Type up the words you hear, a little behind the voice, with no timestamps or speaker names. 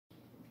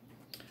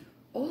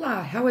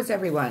Hola, how is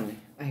everyone?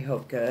 I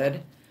hope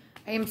good.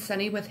 I am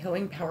Sunny with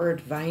Healing Power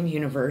Divine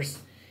Universe,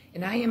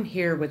 and I am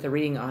here with a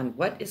reading on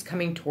what is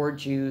coming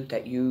towards you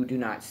that you do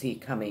not see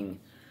coming.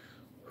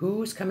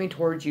 Who's coming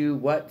towards you?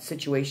 What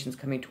situation's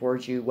coming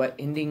towards you? What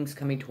ending's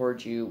coming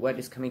towards you? What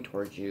is coming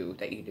towards you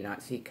that you do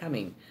not see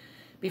coming?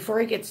 Before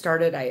I get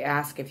started, I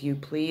ask if you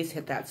please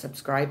hit that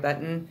subscribe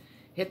button,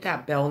 hit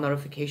that bell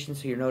notification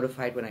so you're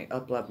notified when I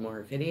upload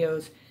more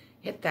videos,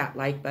 hit that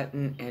like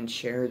button, and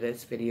share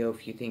this video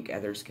if you think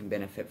others can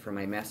benefit from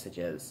my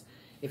messages.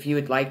 If you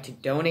would like to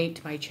donate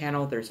to my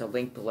channel, there's a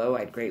link below.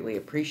 I'd greatly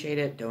appreciate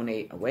it.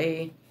 Donate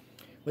away.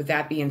 With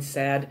that being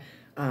said,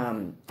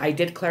 I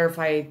did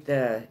clarify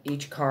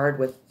each card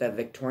with the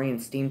Victorian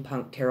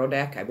Steampunk Tarot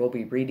deck. I will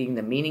be reading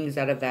the meanings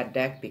out of that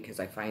deck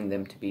because I find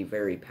them to be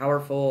very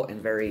powerful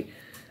and very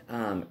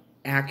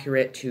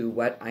accurate to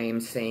what I am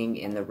saying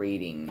in the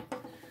reading.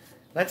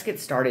 Let's get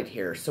started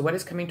here. So what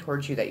is coming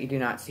towards you that you do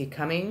not see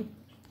coming?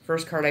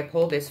 First card I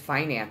pulled is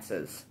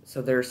finances.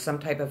 So there's some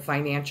type of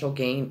financial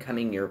gain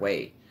coming your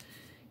way.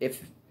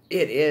 If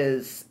it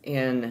is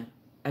in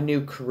a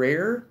new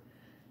career,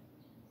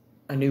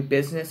 a new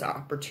business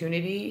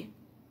opportunity,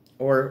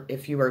 or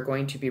if you are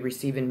going to be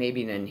receiving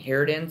maybe an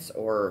inheritance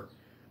or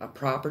a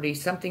property,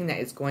 something that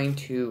is going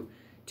to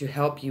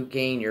help you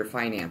gain your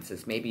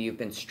finances. Maybe you've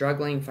been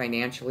struggling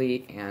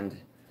financially and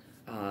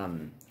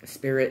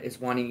Spirit is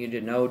wanting you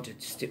to know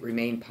to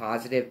remain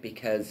positive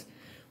because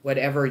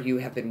whatever you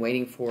have been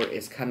waiting for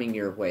is coming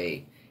your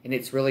way. And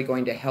it's really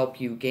going to help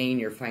you gain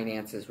your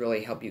finances,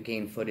 really help you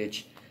gain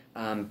footage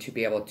to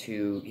be able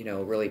to,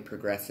 really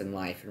progress in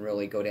life and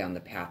really go down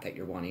the path that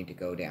you're wanting to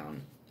go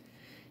down.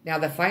 Now,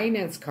 the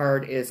finance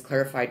card is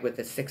clarified with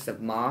the Six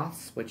of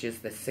Moss, which is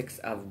the Six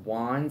of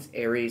Wands,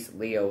 Aries,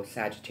 Leo,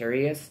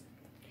 Sagittarius.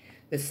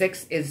 The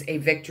Six is a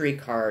victory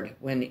card.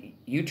 When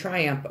you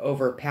triumph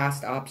over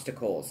past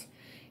obstacles,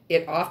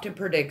 it often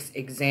predicts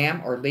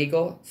exam or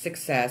legal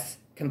success,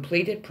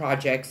 completed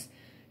projects,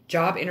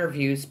 job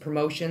interviews,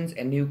 promotions,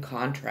 and new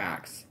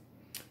contracts.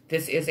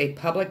 This is a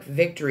public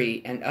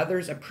victory, and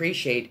others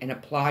appreciate and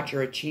applaud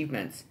your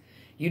achievements.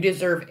 You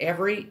deserve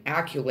every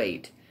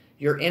accolade.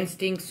 Your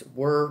instincts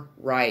were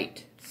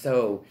right.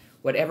 So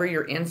whatever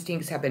your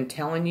instincts have been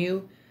telling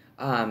you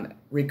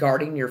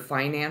regarding your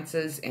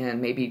finances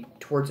and maybe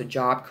towards a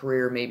job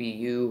career, maybe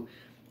you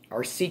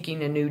are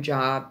seeking a new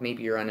job,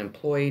 maybe you're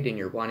unemployed and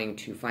you're wanting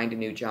to find a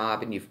new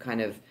job and you've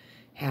kind of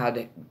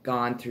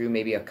gone through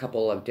maybe a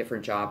couple of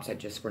different jobs that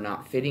just were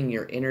not fitting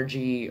your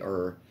energy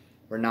or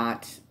were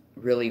not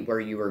really where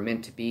you were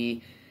meant to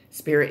be.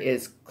 Spirit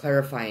is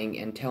clarifying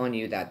and telling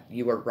you that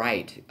you are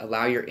right.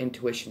 Allow your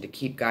intuition to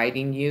keep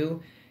guiding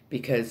you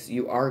because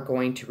you are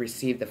going to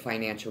receive the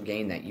financial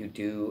gain that you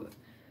do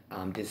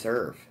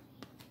deserve.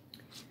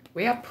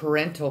 We have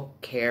parental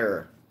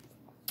care.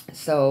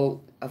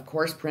 So, of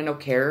course, parental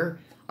care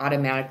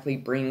automatically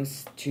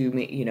brings to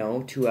me,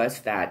 to us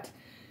that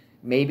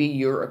maybe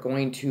you're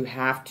going to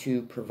have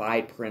to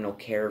provide parental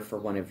care for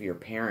one of your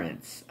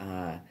parents.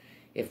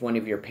 If one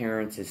of your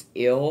parents is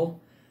ill,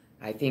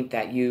 I think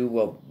that you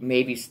will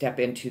maybe step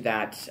into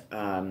that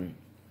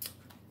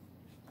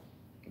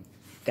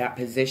that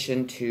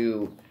position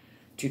to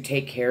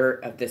take care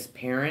of this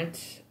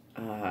parent.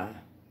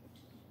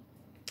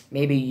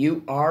 Maybe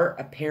you are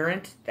a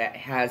parent that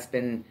has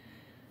been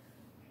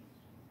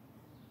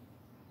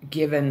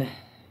given,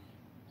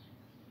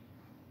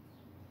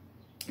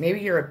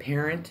 maybe you're a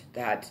parent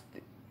that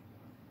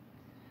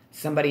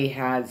somebody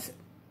has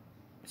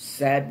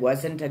said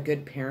wasn't a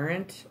good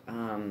parent.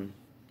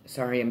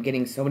 Sorry, I'm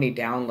getting so many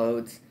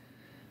downloads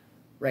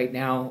right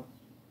now.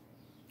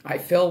 I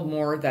feel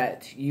more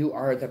that you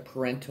are the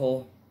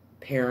parental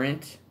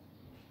parent.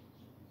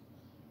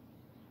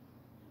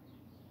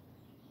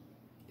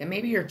 And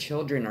maybe your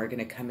children are going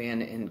to come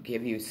in and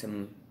give you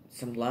some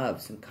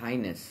love, some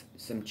kindness,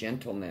 some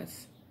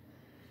gentleness.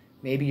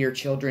 Maybe your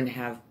children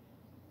have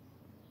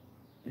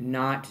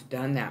not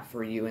done that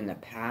for you in the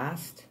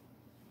past.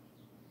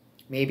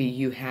 Maybe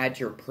you had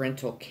your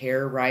parental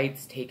care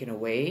rights taken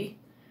away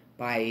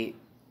by,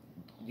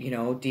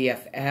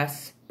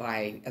 DFS,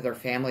 by other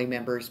family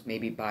members,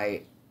 maybe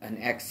by an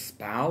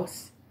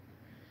ex-spouse.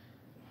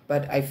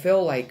 But I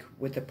feel like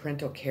with the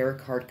parental care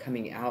card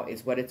coming out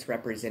is what it's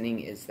representing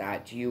is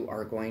that you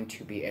are going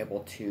to be able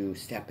to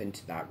step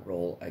into that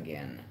role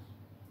again.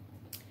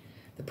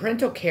 The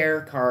parental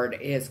care card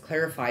is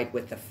clarified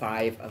with the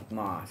Five of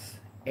Moss,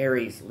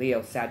 Aries,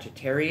 Leo,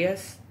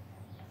 Sagittarius.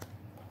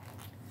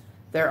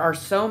 There are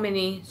so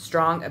many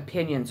strong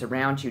opinions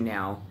around you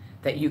now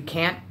that you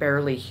can't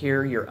barely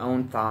hear your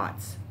own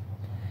thoughts.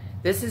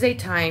 This is a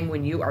time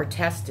when you are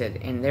tested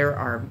and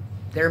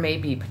there may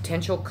be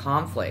potential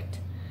conflict.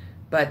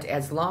 But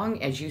as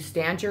long as you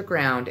stand your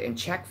ground and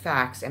check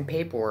facts and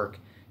paperwork,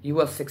 you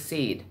will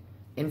succeed.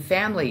 In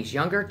families,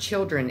 younger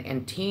children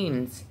and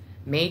teens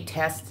may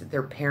test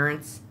their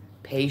parents'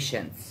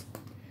 patience.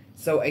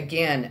 So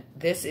again,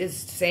 this is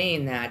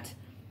saying that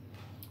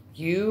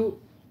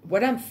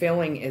what I'm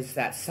feeling is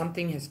that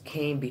something has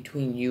came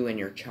between you and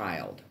your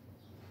child.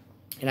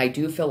 And I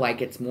do feel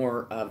like it's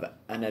more of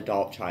an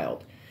adult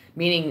child.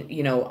 Meaning,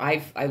 you know,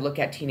 I look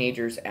at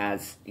teenagers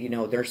as, you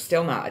know, they're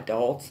still not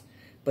adults,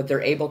 but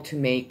they're able to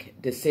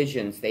make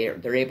decisions.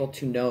 They're able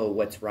to know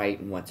what's right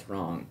and what's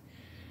wrong.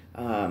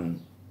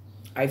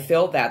 I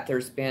feel that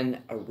there's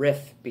been a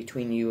rift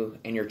between you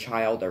and your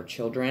child or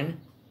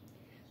children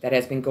that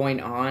has been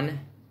going on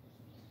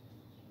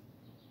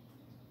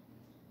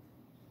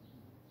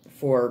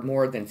for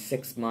more than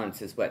 6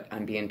 months, is what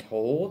I'm being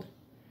told.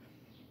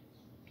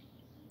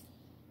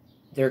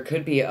 There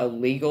could be a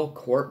legal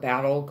court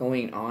battle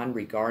going on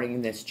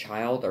regarding this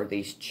child or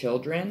these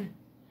children.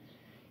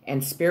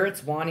 And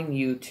Spirit's wanting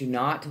you to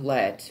not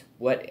let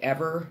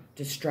whatever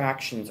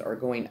distractions are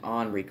going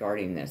on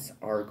regarding this,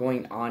 are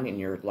going on in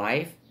your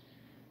life,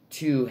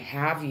 to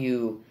have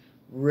you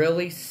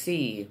really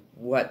see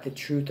what the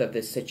truth of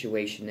this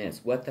situation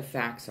is, what the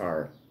facts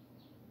are.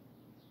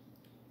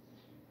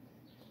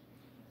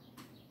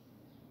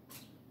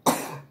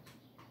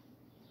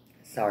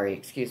 Sorry,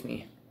 excuse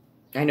me.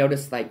 I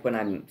notice, like, when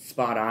I'm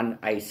spot on,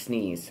 I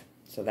sneeze.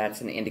 So that's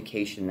an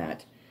indication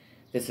that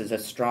this is a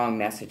strong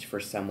message for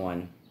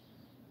someone.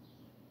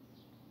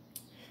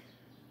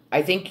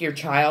 I think your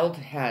child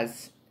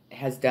has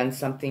done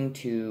something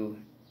to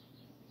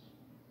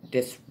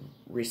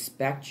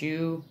disrespect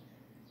you,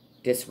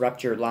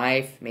 disrupt your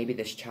life. Maybe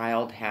this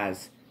child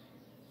has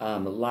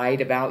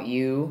lied about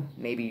you.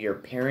 Maybe you're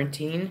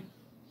parenting.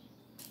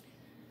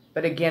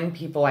 But again,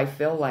 people, I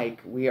feel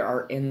like we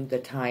are in the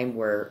time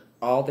where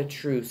all the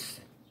truths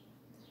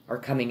are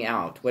coming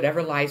out.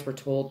 Whatever lies were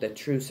told, the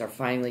truths are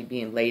finally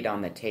being laid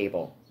on the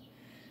table.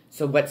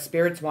 So what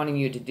Spirit's wanting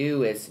you to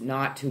do is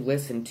not to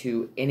listen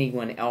to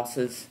anyone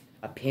else's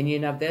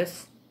opinion of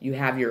this. You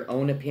have your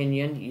own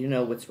opinion. You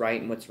know what's right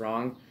and what's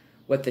wrong,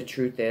 what the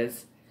truth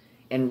is.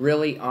 And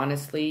really,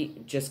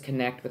 honestly, just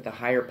connect with the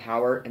higher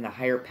power. And the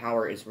higher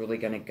power is really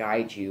going to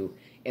guide you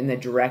in the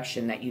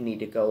direction that you need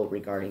to go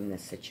regarding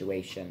this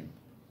situation.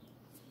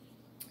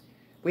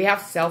 We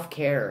have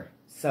self-care.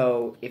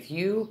 So if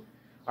you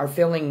are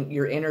feeling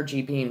your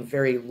energy being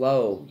very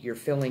low, you're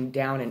feeling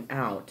down and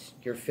out,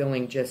 you're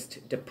feeling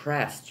just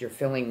depressed, you're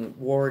feeling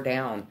wore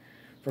down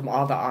from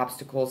all the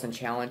obstacles and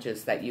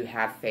challenges that you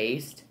have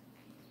faced,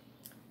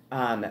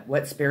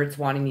 what Spirit's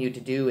wanting you to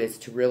do is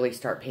to really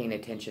start paying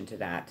attention to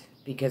that,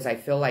 because I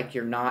feel like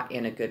you're not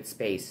in a good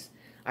space.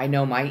 I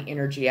know my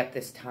energy at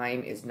this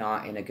time is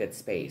not in a good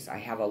space. I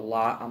have a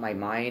lot on my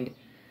mind.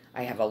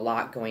 I have a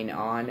lot going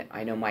on.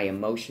 I know my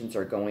emotions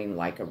are going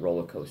like a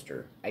roller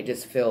coaster. I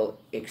just feel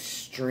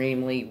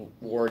extremely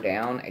wore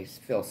down. I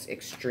feel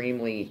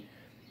extremely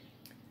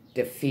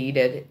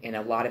defeated in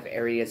a lot of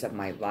areas of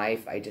my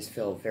life. I just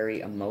feel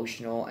very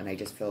emotional, and I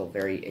just feel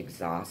very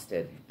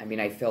exhausted. I mean,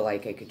 I feel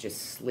like I could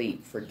just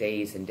sleep for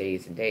days and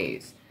days and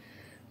days.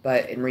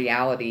 But in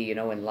reality, you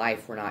know, in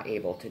life, we're not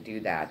able to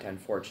do that.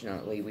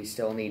 Unfortunately, we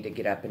still need to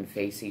get up and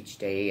face each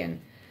day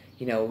and,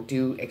 you know,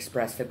 do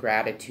express the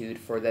gratitude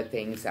for the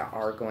things that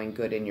are going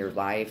good in your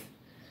life.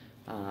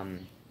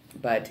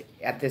 But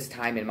at this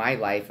time in my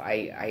life,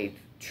 I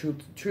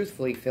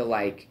truthfully feel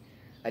like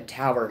a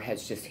tower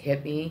has just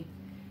hit me,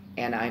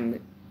 and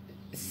I'm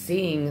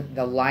seeing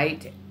the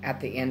light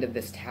at the end of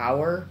this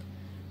tower,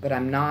 but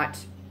I'm not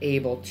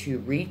able to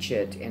reach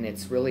it, and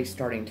it's really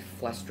starting to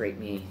frustrate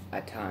me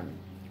a ton.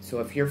 So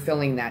if you're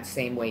feeling that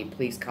same way,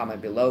 please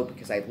comment below,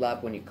 because I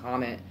love when you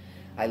comment.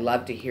 I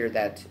love to hear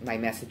that my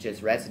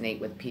messages resonate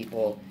with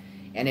people,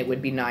 and it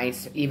would be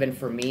nice even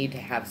for me to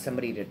have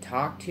somebody to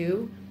talk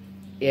to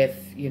if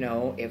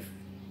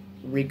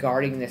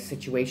regarding this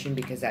situation,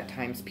 because at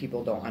times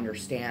people don't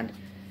understand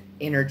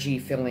energy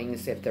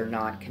feelings if they're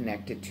not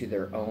connected to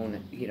their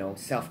own, you know,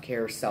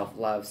 self-care,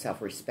 self-love,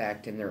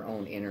 self-respect, and their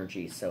own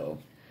energy. So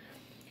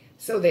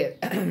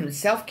the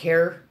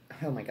self-care,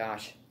 oh my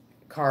gosh,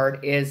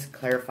 card is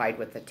clarified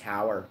with the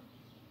Tower.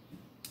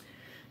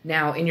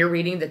 Now, in your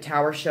reading, the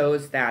Tower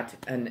shows that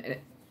an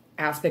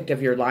aspect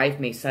of your life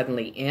may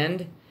suddenly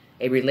end,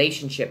 a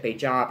relationship, a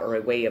job, or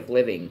a way of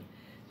living.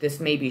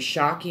 This may be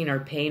shocking or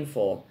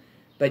painful,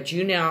 but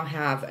you now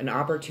have an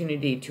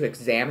opportunity to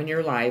examine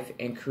your life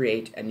and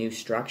create a new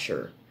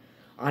structure.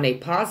 On a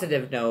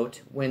positive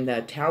note, when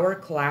the Tower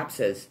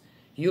collapses,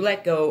 you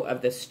let go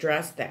of the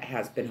stress that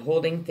has been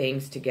holding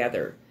things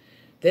together.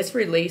 This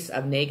release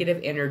of negative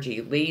energy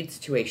leads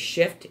to a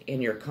shift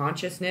in your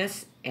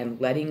consciousness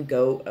and letting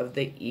go of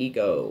the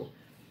ego.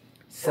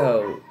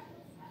 So,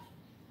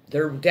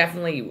 you're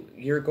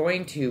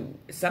going to,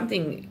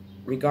 something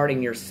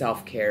regarding your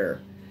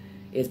self-care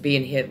is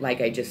being hit, like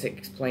I just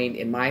explained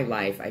in my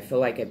life. I feel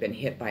like I've been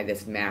hit by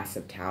this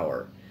massive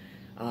tower.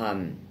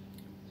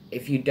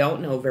 If you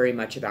don't know very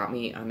much about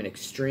me, I'm an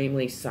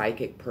extremely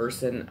psychic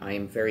person. I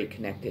am very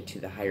connected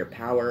to the higher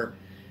power.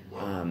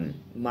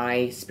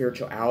 My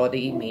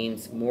spirituality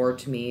means more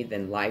to me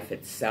than life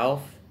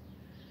itself.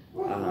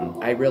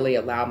 I really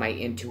allow my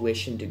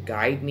intuition to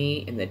guide me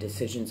in the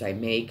decisions I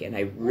make, and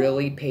I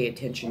really pay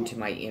attention to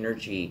my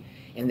energy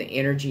and the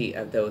energy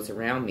of those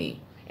around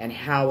me and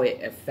how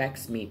it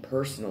affects me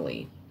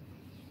personally.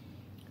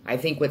 I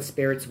think what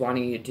Spirit's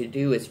wanting you to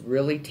do is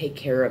really take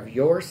care of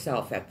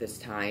yourself at this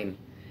time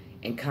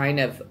and kind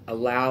of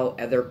allow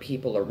other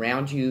people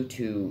around you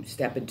to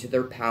step into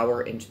their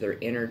power, into their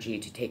energy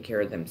to take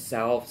care of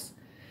themselves.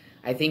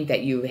 I think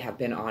that you have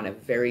been on a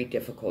very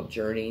difficult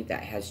journey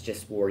that has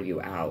just wore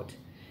you out.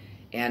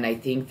 And I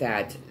think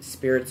that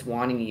Spirit's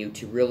wanting you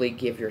to really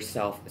give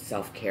yourself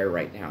self-care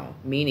right now.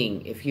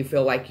 Meaning, if you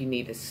feel like you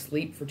need to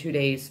sleep for 2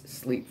 days,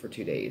 sleep for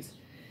 2 days.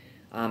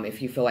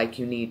 If you feel like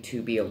you need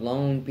to be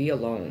alone, be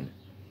alone.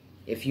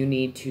 If you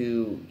need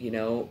to, you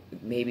know,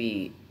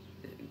 maybe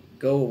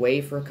go away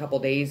for a couple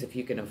days, if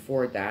you can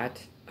afford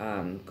that,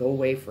 go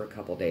away for a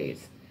couple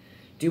days.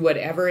 Do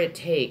whatever it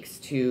takes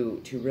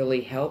to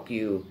really help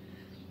you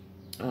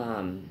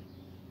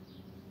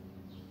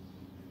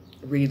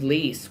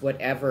release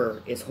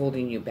whatever is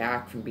holding you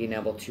back from being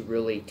able to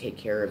really take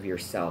care of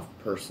yourself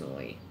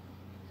personally.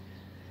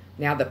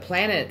 Now, the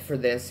planet for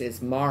this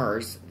is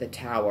Mars, the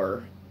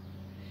Tower,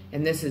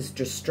 and this is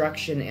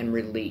destruction and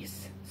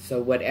release.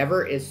 So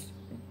whatever is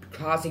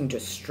causing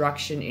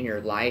destruction in your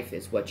life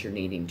is what you're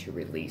needing to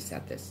release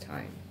at this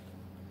time.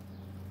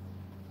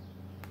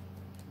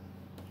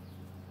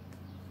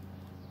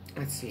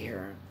 Let's see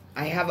here.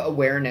 I have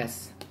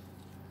awareness.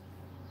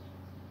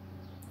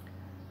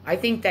 I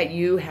think that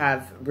you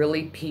have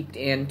really peeked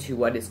into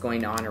what is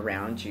going on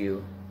around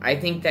you. I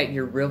think that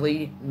you're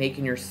really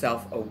making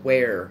yourself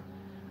aware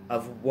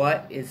of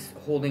what is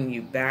holding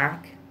you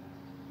back,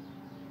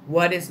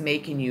 what is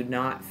making you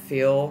not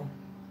feel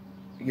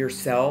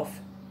yourself,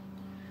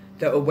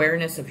 the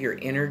awareness of your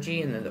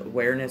energy and the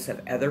awareness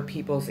of other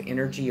people's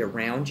energy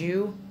around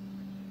you,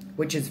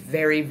 which is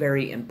very,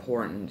 very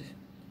important.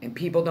 And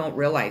people don't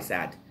realize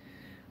that.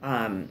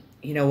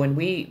 You know, when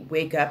we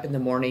wake up in the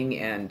morning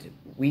and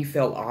we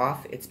feel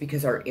off, it's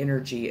because our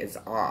energy is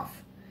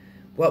off.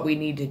 What we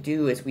need to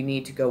do is we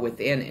need to go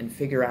within and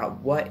figure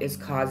out what is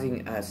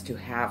causing us to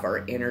have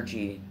our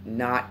energy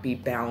not be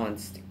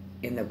balanced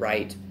in the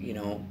right, you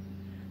know,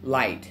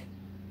 light.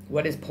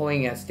 What is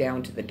pulling us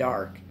down to the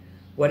dark?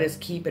 What is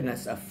keeping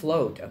us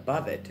afloat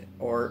above it?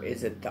 Or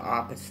is it the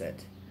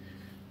opposite?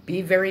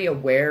 Be very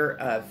aware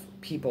of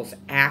people's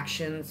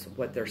actions,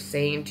 what they're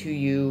saying to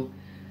you,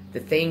 the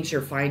things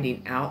you're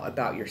finding out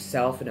about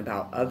yourself and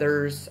about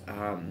others,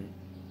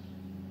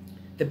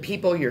 the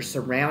people you're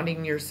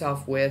surrounding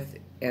yourself with,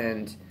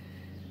 and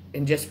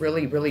just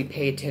really, really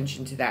pay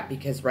attention to that,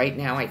 because right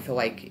now I feel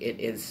like it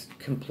is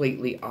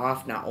completely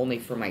off, not only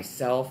for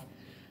myself,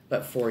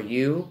 but for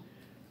you.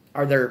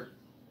 Are there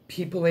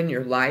people in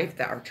your life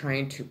that are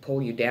trying to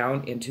pull you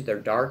down into their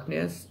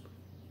darkness?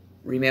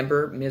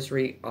 Remember,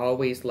 misery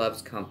always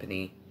loves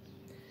company.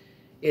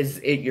 Is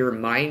it your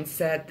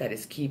mindset that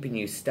is keeping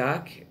you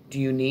stuck? Do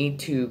you need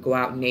to go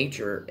out in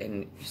nature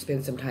and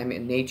spend some time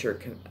in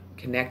nature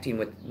connecting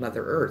with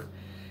Mother Earth,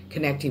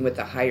 connecting with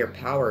the higher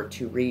power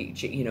to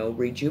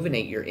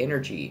rejuvenate your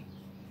energy?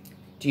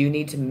 Do you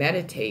need to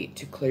meditate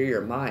to clear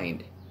your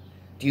mind?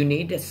 Do you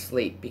need to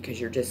sleep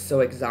because you're just so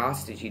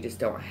exhausted you just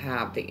don't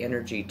have the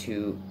energy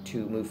to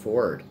move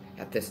forward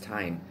at this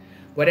time?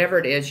 Whatever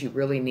it is, you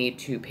really need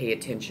to pay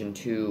attention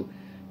to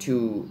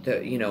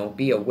the, you know,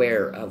 be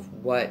aware of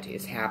what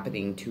is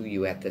happening to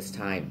you at this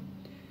time.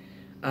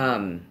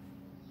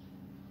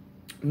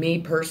 Me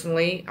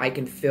personally, I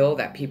can feel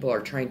that people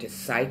are trying to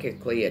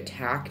psychically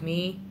attack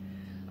me.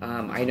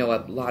 I know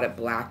a lot of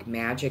black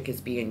magic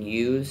is being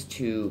used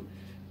to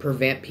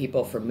prevent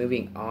people from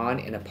moving on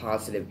in a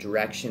positive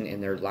direction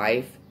in their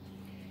life.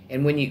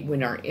 And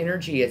when our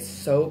energy is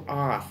so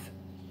off,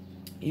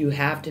 you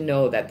have to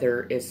know that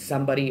there is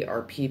somebody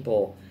or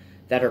people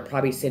that are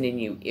probably sending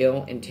you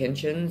ill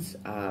intentions,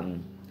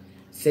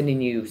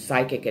 sending you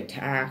psychic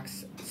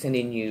attacks,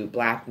 sending you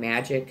black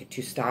magic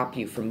to stop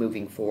you from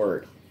moving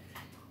forward.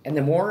 And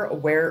the more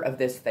aware of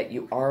this that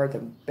you are, the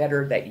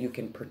better that you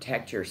can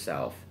protect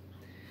yourself.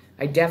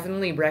 I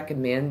definitely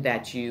recommend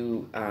that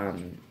you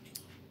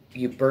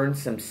burn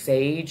some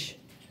sage.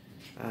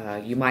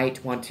 You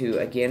might want to,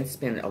 again,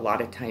 spend a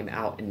lot of time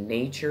out in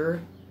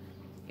nature.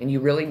 And you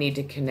really need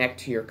to connect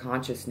to your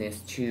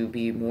consciousness to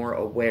be more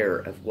aware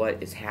of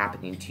what is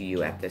happening to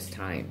you at this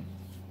time.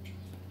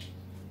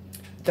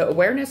 The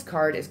awareness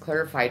card is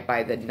clarified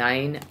by the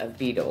 9 of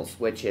Beetles,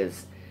 which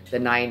is the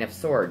 9 of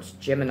Swords,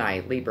 Gemini,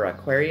 Libra,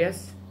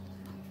 Aquarius.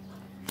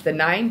 The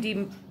 9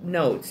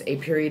 denotes a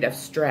period of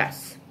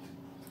stress.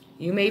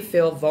 You may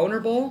feel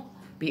vulnerable,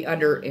 be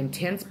under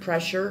intense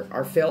pressure,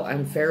 or feel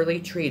unfairly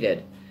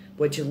treated,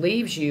 which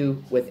leaves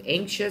you with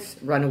anxious,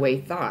 runaway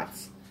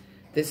thoughts.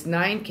 This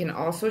 9 can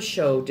also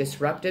show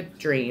disruptive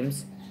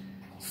dreams,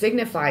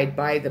 signified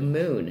by the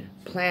moon,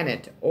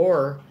 planet,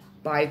 or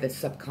by the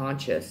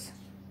subconscious.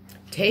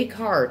 Take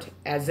heart,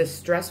 as this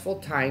stressful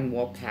time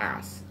will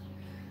pass.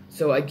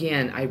 So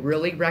again, I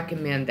really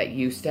recommend that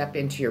you step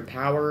into your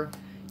power,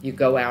 you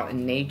go out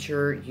in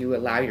nature, you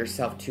allow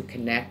yourself to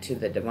connect to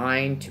the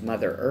divine, to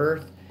Mother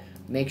Earth.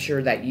 Make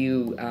sure that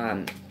you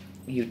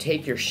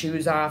take your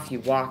shoes off,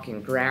 you walk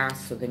in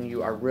grass, so then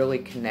you are really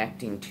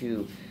connecting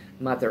to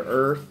Mother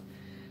Earth.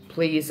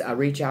 Please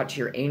reach out to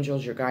your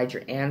angels, your guides,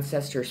 your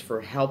ancestors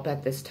for help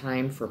at this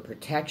time, for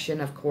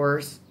protection, of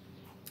course,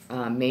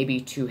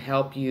 maybe to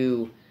help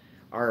you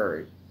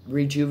or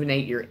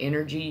rejuvenate your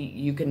energy.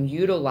 You can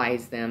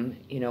utilize them,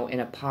 in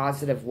a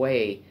positive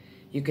way.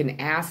 You can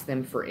ask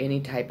them for any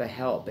type of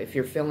help. If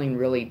you're feeling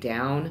really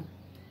down,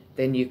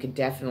 then you could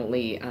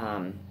definitely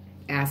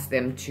ask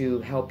them to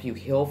help you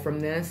heal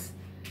from this.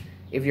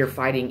 If you're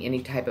fighting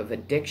any type of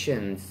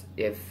addictions,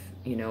 if,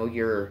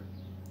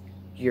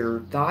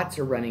 your thoughts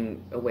are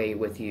running away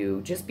with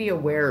you, just be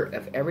aware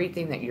of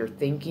everything that you're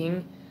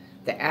thinking,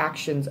 the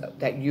actions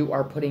that you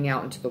are putting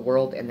out into the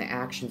world, and the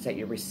actions that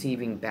you're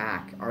receiving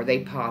back. Are they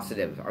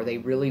positive? Are they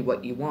really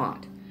what you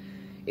want?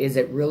 Is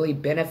it really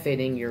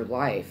benefiting your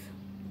life?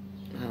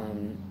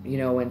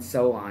 And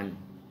so on.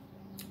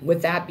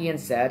 With that being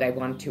said, I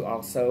want to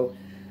also,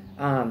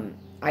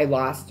 I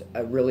lost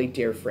a really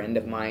dear friend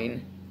of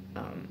mine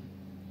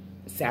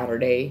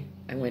Saturday.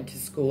 I went to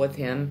school with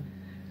him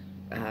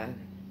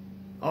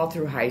all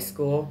through high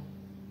school,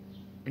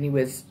 and he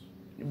was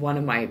one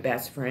of my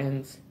best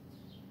friends.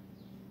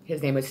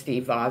 His name was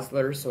Steve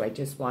Osler, so I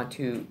just want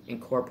to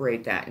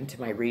incorporate that into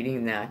my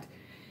reading, that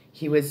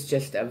he was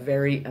just a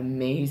very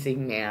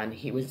amazing man.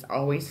 He was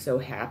always so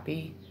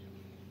happy,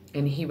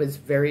 and he was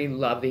very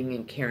loving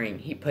and caring.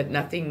 He put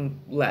nothing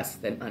less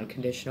than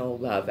unconditional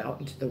love out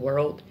into the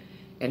world,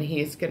 and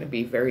he is going to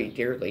be very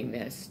dearly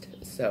missed.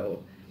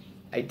 So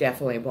I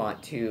definitely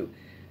want to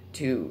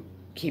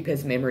keep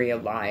his memory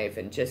alive,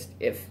 and just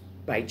if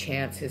by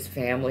chance his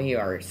family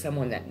or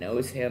someone that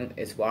knows him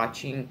is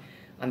watching,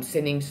 I'm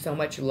sending so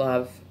much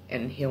love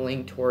and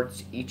healing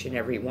towards each and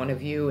every one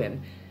of you,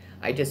 and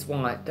I just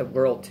want the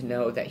world to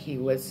know that he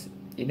was,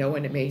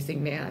 an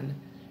amazing man,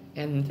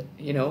 and,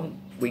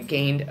 we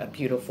gained a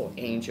beautiful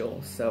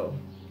angel. So,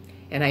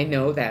 and I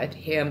know that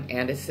him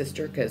and his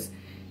sister, because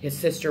his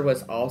sister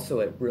was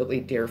also a really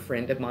dear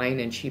friend of mine,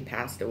 and she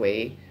passed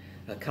away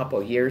a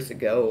couple years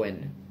ago,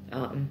 and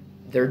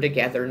they're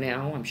together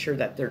now. I'm sure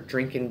that they're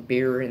drinking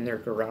beer in their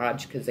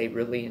garage because they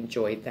really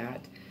enjoyed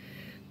that.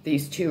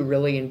 These two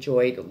really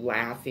enjoyed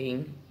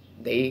laughing.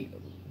 They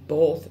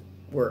both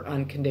were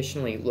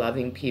unconditionally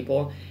loving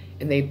people,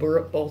 and they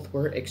both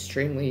were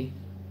extremely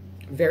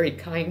very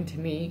kind to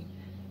me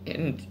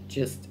and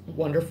just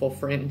wonderful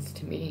friends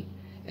to me,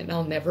 and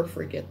I'll never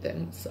forget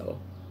them. So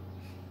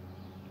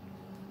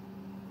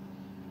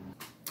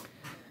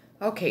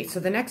okay,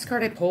 so the next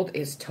card I pulled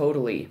is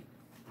Totally.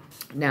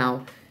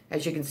 Now,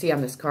 as you can see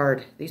on this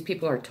card, these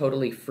people are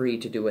totally free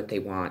to do what they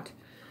want.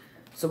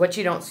 So what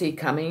you don't see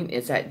coming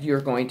is that you're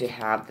going to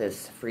have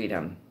this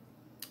freedom.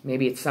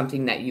 Maybe it's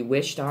something that you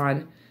wished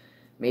on.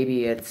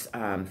 Maybe it's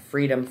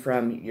freedom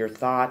from your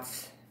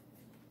thoughts.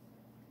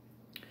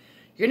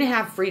 You're going to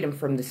have freedom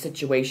from the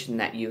situation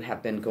that you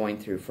have been going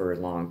through for a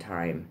long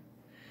time.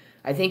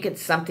 I think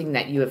it's something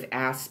that you have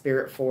asked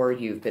Spirit for,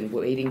 you've been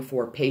waiting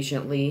for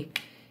patiently,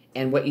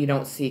 and what you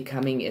don't see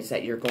coming is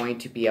that you're going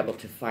to be able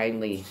to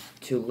finally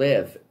to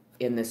live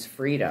in this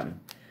freedom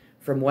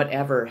from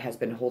whatever has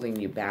been holding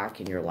you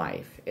back in your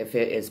life. If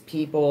it is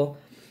people,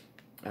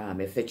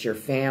 if it's your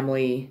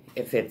family,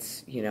 if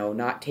it's,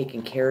 not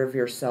taking care of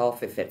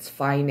yourself, if it's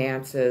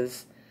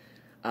finances,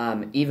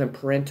 even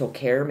parental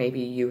care. Maybe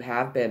you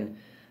have been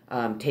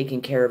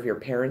taking care of your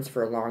parents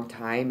for a long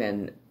time,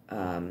 and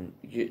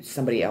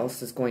somebody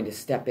else is going to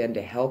step in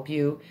to help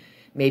you.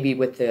 Maybe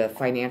with the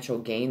financial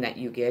gain that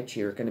you get,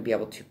 you're going to be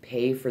able to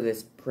pay for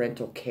this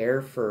parental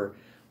care for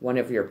one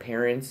of your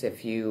parents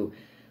if you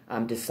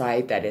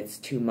decide that it's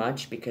too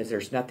much, because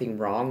there's nothing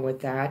wrong with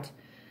that.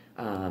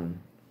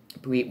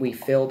 We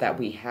feel that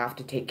we have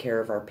to take care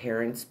of our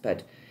parents,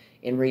 but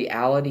in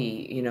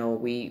reality,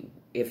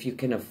 if you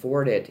can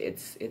afford it,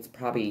 it's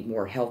probably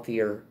more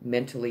healthier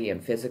mentally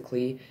and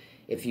physically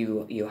if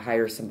you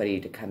hire somebody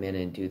to come in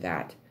and do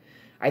that.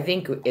 I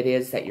think it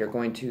is that you're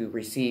going to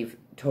receive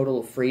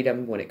total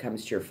freedom when it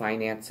comes to your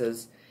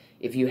finances.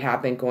 If you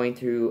have been going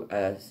through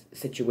a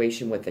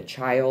situation with a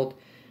child,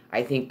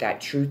 I think that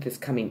truth is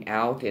coming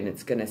out, and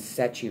it's going to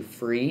set you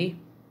free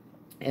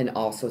and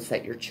also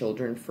set your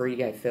children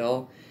free, I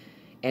feel.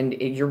 And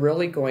you're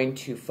really going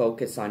to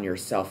focus on your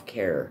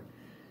self-care.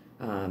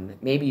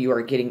 Maybe you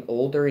are getting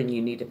older and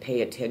you need to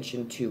pay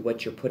attention to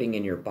what you're putting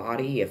in your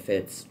body. If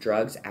it's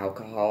drugs,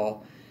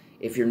 alcohol,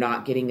 if you're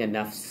not getting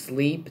enough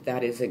sleep,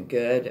 that isn't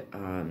good.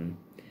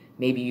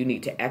 Maybe you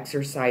need to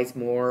exercise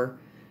more.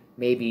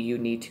 Maybe you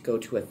need to go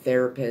to a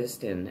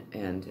therapist and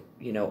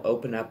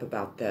open up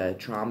about the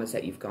traumas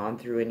that you've gone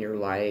through in your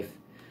life.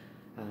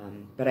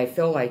 But I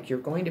feel like you're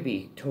going to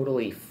be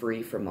totally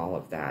free from all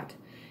of that.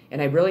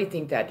 And I really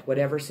think that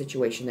whatever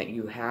situation that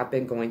you have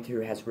been going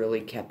through has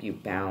really kept you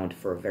bound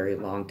for a very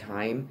long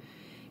time.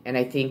 And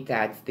I think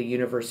that the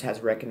universe has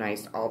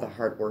recognized all the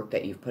hard work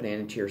that you've put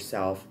into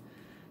yourself,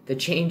 the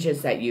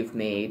changes that you've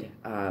made.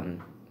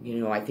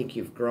 I think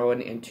you've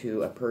grown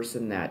into a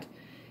person that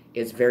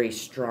is very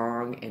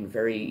strong and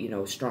very,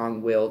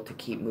 strong-willed to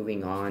keep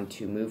moving on,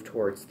 to move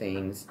towards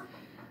things.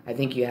 I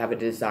think you have a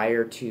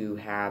desire to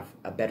have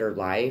a better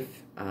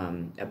life,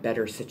 a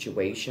better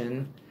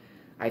situation.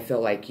 I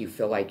feel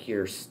like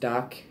you're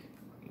stuck,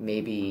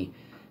 maybe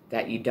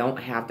that you don't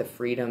have the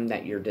freedom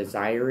that you're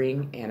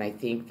desiring, and I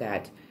think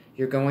that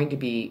you're going to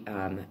be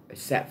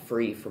set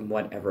free from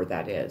whatever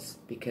that is,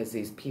 because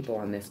these people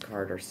on this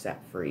card are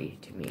set free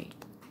to me.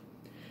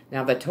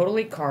 Now, the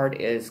Totally card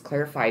is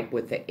clarified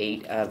with the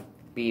Eight of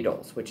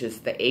Beetles, which is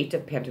the Eight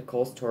of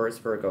Pentacles, Taurus,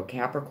 Virgo,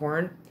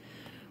 Capricorn,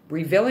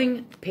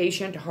 revealing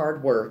patient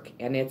hard work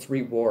and its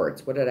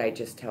rewards. What did I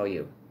just tell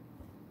you?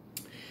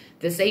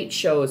 This 8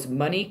 shows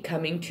money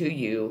coming to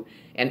you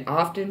and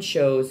often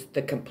shows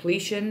the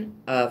completion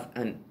of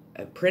an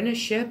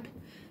apprenticeship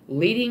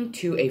leading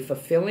to a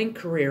fulfilling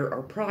career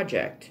or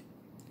project.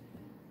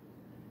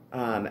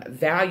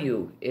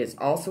 Value is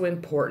also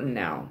important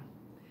now.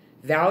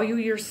 Value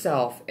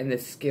yourself and the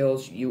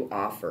skills you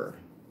offer.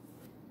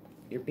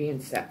 You're being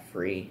set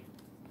free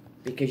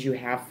because you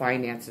have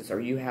finances or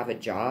you have a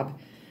job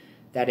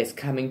that is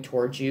coming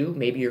towards you.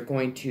 Maybe you're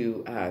going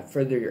to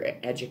further your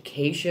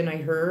education, I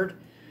heard,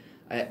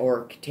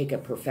 or take a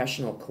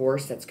professional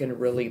course that's going to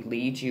really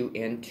lead you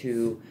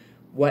into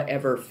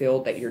whatever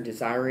field that you're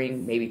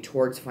desiring, maybe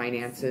towards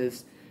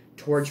finances,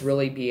 towards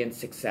really being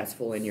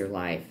successful in your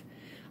life.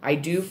 I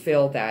do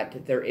feel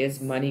that there is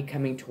money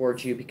coming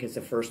towards you because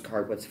the first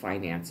card was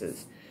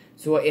finances.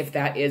 So if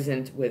that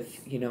isn't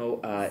with,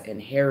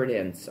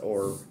 inheritance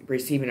or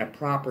receiving a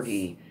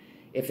property,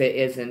 if it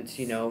isn't,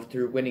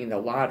 through winning the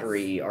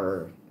lottery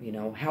or,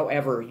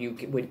 however you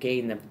would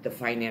gain the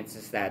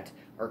finances that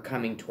are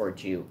coming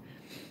towards you,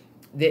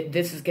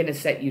 this is going to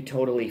set you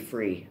totally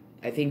free.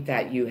 I think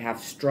that you have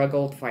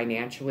struggled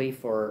financially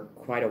for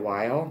quite a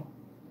while.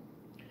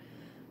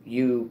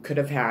 You could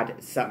have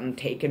had something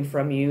taken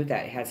from you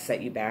that has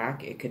set you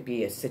back. It could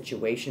be a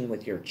situation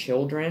with your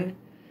children.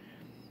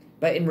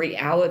 But in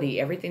reality,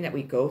 everything that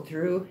we go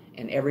through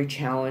and every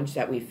challenge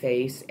that we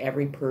face,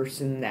 every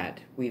person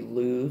that we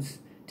lose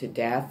to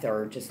death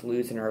or just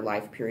lose in our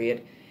life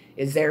period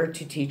is there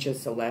to teach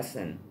us a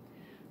lesson,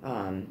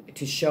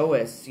 to show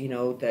us,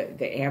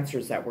 the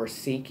answers that we're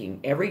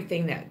seeking.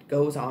 Everything that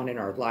goes on in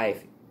our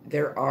life,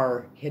 there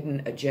are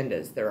hidden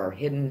agendas. There are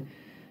hidden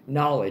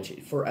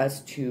knowledge for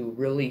us to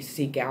really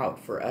seek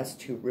out, for us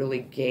to really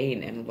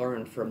gain and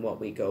learn from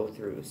what we go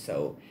through.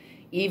 So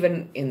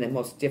even in the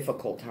most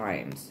difficult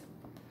times.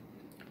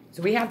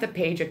 So we have the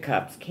Page of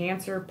Cups,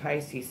 Cancer,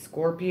 Pisces,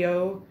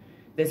 Scorpio.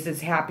 This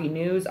is happy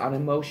news on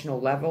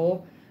emotional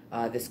level.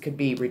 This could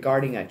be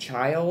regarding a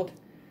child.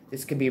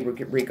 This could be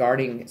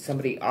regarding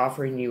somebody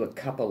offering you a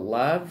cup of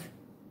love.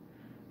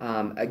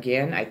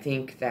 Again, I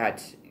think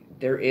that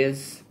there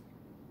is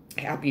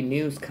happy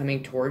news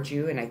coming towards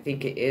you, and I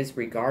think it is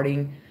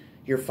regarding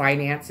your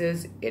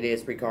finances. It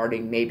is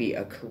regarding maybe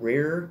a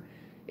career.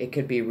 It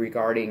could be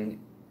regarding,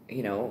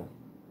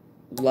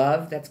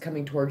 love that's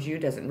coming towards you.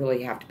 It doesn't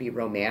really have to be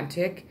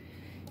romantic.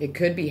 It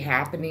could be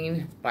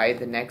happening by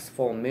the next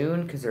full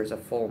moon, because there's a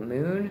full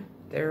moon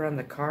there on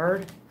the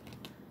card.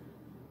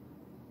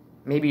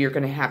 Maybe you're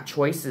going to have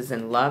choices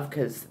in love,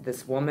 because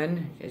this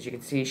woman, as you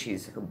can see,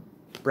 her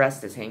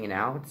breast is hanging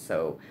out.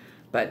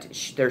 But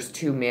there's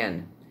two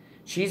men.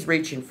 She's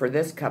reaching for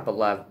this cup of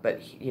love,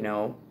 but,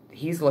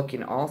 he's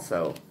looking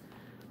also.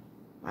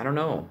 I don't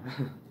know.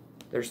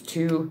 There's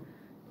two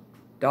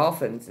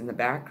dolphins in the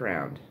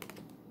background.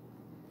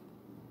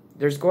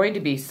 There's going to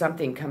be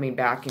something coming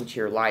back into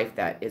your life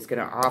that is going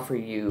to offer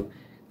you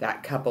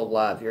that cup of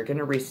love. You're going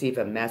to receive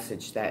a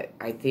message that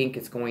I think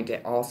is going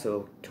to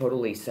also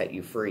totally set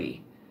you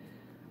free.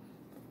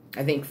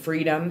 I think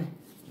freedom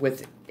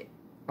with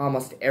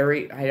almost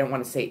I don't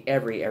want to say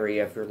every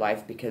area of your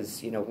life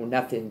because,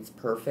 nothing's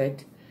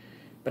perfect.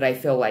 But I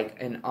feel like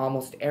in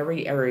almost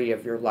every area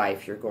of your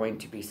life, you're going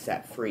to be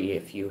set free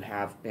if you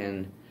have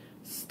been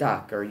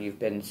stuck or you've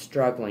been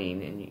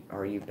struggling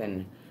or you've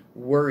been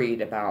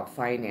worried about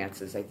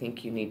finances. I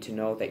think you need to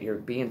know that you're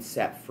being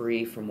set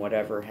free from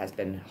whatever has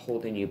been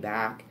holding you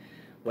back,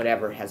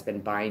 whatever has been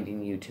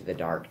binding you to the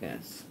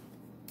darkness.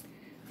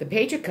 The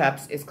Page of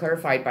Cups is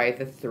clarified by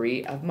the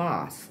Three of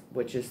Moss,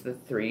 which is the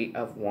Three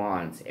of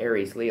Wands,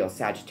 Aries, Leo,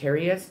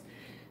 Sagittarius.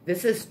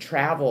 This is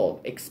travel,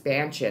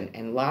 expansion,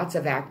 and lots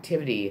of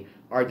activity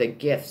are the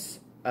gifts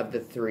of the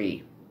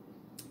three.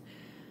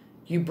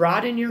 You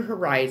broaden your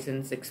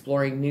horizons,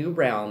 exploring new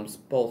realms,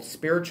 both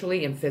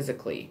spiritually and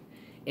physically.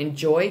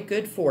 Enjoy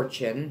good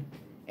fortune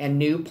and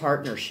new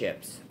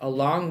partnerships,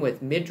 along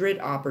with Midrid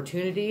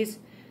opportunities,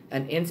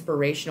 an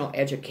inspirational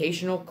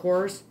educational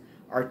course,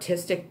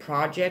 artistic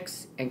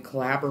projects, and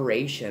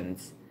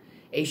collaborations.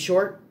 A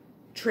short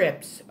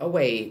trips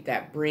away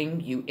that bring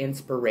you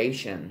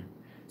inspiration.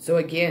 So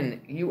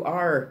again, you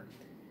are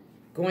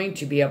going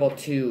to be able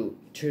to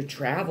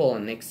travel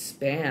and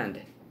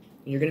expand.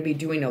 You're going to be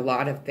doing a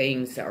lot of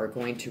things that are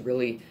going to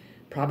really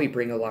probably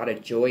bring a lot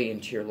of joy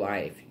into your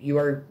life. You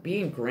are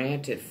being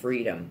granted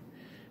freedom.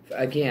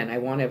 Again, I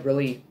want to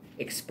really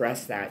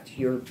express that.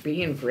 You're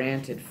being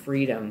granted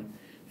freedom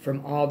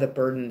from all the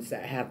burdens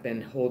that have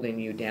been holding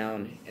you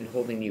down and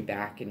holding you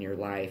back in your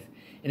life.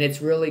 And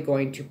it's really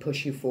going to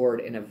push you forward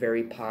in a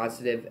very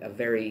positive, a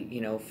very,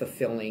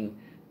 fulfilling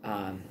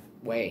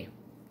way.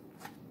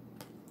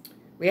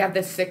 We have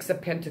the Six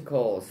of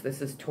Pentacles. This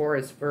is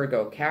Taurus,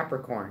 Virgo,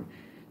 Capricorn.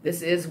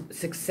 This is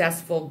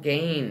successful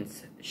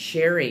gains,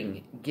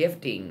 sharing,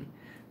 gifting.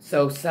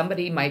 So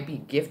somebody might be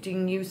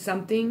gifting you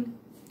something,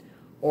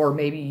 or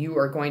maybe you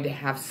are going to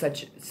have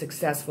such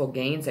successful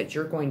gains that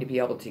you're going to be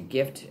able to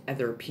gift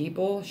other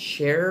people,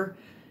 share,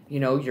 you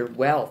know, your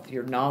wealth,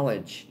 your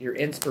knowledge, your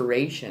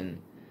inspiration.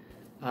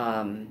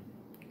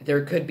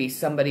 There could be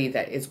somebody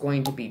that is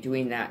going to be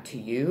doing that to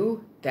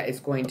you, that is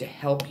going to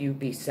help you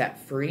be set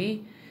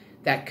free.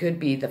 That could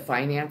be the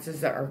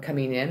finances that are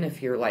coming in.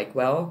 If you're like,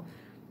 well,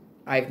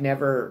 I've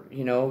never,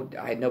 you know,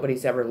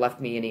 nobody's ever left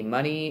me any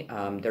money.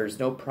 There's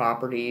no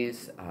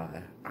properties.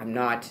 I'm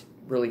not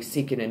really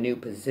seeking a new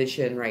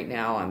position right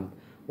now. I'm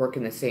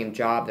working the same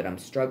job that I'm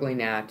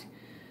struggling at.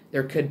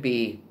 There could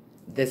be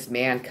this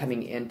man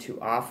coming in to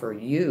offer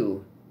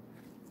you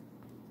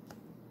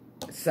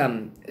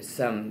some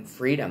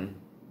freedom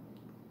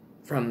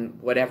from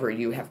whatever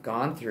you have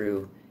gone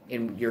through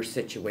in your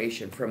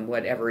situation, from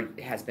whatever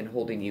has been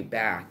holding you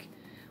back,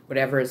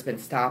 whatever has been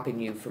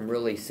stopping you from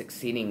really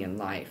succeeding in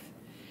life.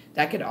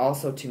 That could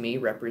also, to me,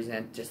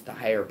 represent just the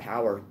higher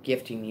power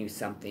gifting you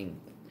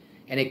something.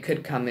 And it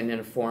could come in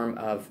a form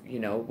of, you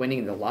know,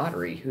 winning the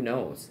lottery. Who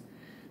knows?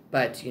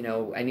 But, you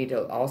know, I need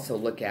to also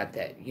look at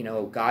that, you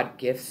know, God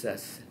gifts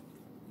us,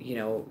 you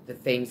know, the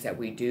things that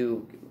we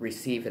do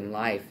receive in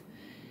life.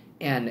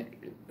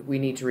 And we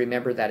need to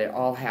remember that it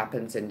all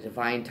happens in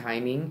divine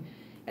timing.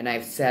 And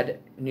I've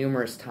said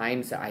numerous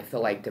times that I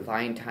feel like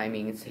divine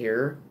timing is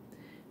here.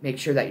 Make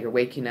sure that you're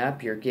waking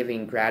up, you're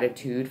giving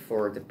gratitude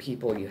for the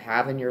people you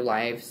have in your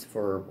lives,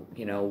 for,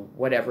 you know,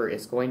 whatever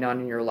is going on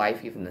in your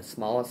life, even the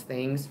smallest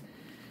things.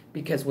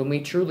 Because when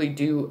we truly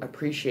do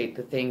appreciate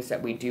the things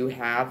that we do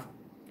have,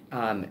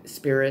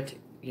 spirit,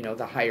 you know,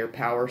 the higher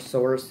power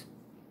source,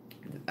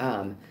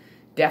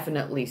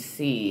 definitely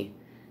see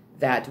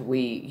that we,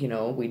 you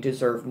know, we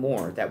deserve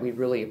more, that we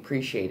really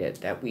appreciate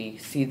it, that we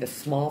see the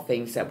small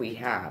things that we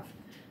have.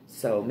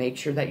 So make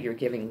sure that you're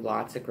giving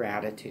lots of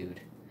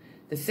gratitude.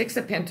 The Six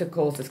of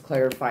Pentacles is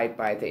clarified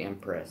by the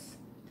Empress.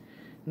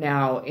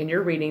 Now, in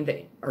your reading,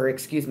 the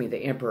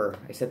Emperor.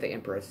 I said the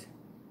Empress.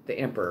 The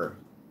Emperor.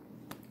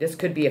 This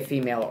could be a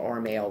female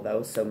or male,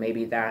 though, so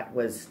maybe that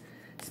was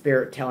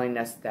Spirit telling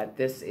us that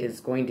this is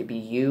going to be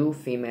you,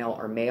 female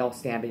or male,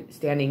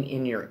 standing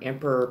in your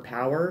Emperor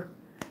power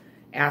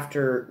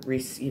after,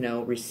 you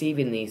know,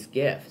 receiving these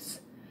gifts.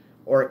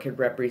 Or it could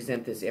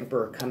represent this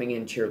Emperor coming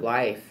into your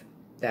life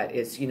that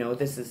is, you know,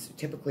 this is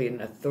typically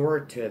an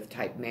authoritative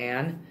type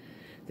man.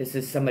 This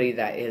is somebody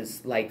that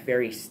is, like,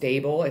 very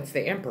stable. It's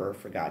the Emperor,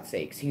 for God's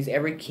sakes. He's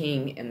every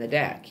king in the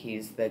deck.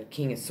 He's the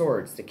King of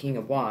Swords, the King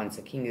of Wands,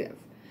 the King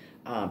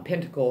of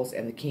Pentacles,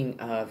 and the King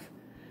of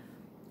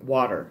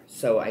Water.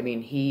 So, I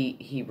mean,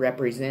 he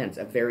represents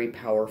a very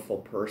powerful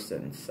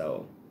person.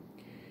 So,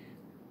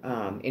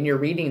 in your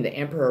reading, the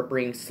Emperor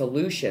brings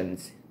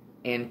solutions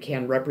and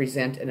can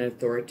represent an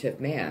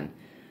authoritative man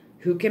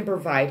who can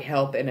provide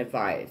help and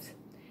advice.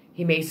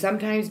 He may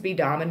sometimes be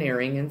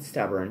domineering and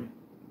stubborn,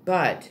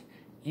 but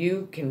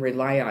you can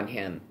rely on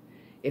him.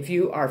 If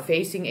you are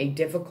facing a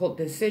difficult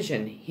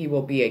decision, he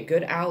will be a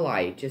good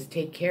ally. Just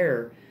take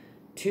care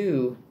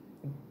to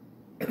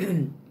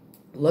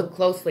look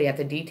closely at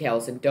the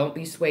details and don't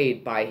be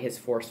swayed by his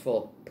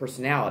forceful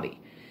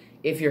personality.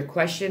 If your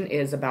question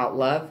is about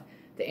love,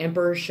 the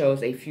Emperor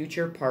shows a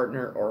future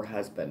partner or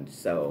husband.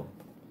 So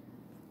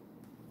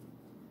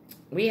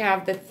we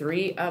have the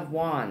Three of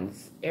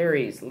Wands,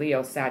 Aries,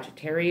 Leo,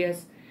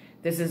 Sagittarius.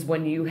 This is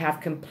when you have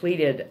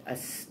completed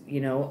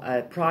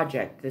a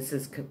project. This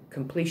is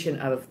completion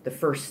of the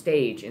first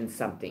stage in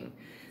something.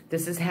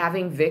 This is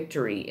having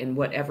victory in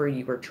whatever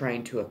you were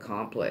trying to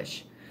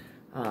accomplish.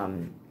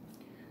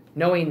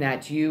 Knowing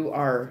that you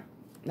are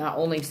not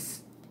only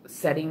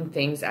setting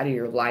things out of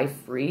your life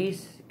free,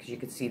 because you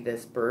can see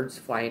this bird's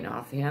flying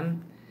off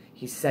him.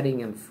 He's setting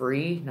him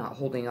free, not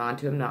holding on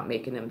to him, not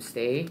making him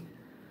stay.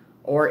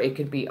 Or it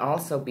could be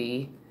also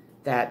be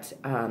that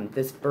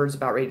this bird's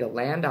about ready to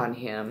land on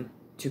him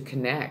to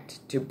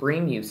connect, to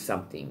bring you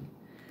something.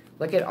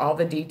 Look at all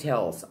the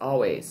details,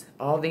 always.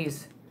 All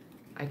these,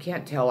 I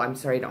can't tell, I'm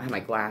sorry I don't have my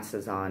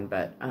glasses on,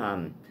 but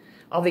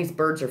all these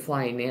birds are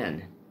flying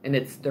in. And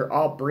they're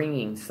all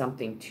bringing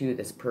something to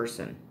this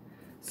person.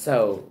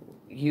 So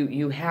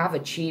you have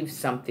achieved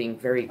something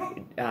very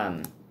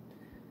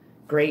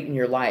great in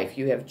your life.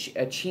 You have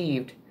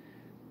achieved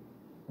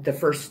the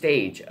first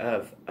stage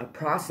of a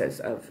process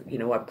of, you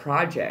know, a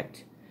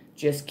project.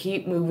 Just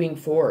keep moving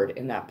forward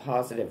in that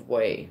positive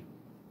way.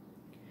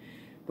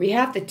 We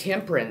have the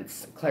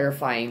Temperance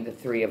clarifying the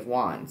Three of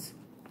Wands.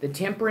 The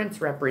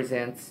Temperance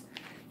represents,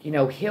 you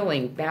know,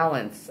 healing,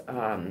 balance,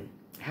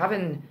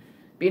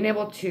 being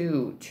able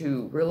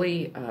to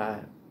really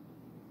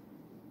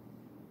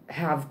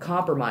have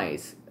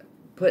compromise,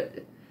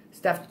 put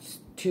stuff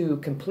to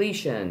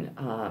completion,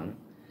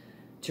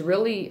 to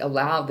really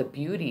allow the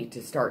beauty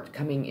to start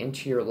coming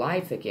into your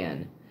life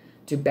again,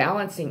 to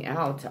balancing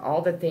out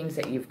all the things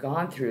that you've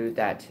gone through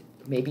that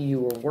maybe you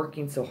were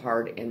working so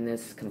hard in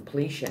this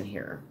completion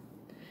here.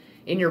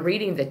 In your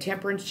reading, the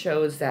Temperance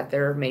shows that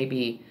there may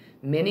be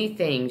many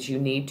things you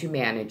need to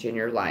manage in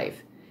your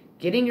life.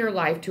 Getting your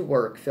life to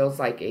work feels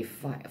like a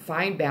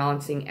fine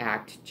balancing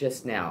act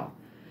just now.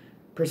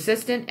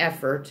 Persistent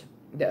effort,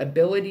 the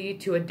ability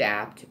to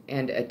adapt,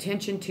 and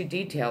attention to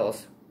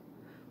details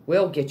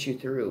will get you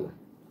through.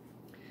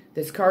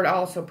 This card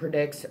also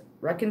predicts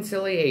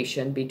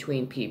reconciliation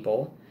between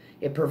people.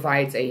 It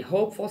provides a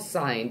hopeful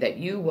sign that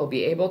you will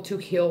be able to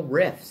heal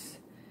rifts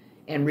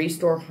and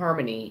restore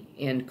harmony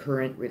in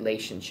current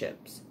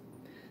relationships.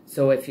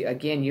 So if,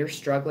 again, you're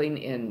struggling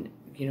in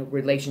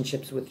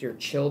relationships with your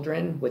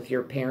children, with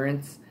your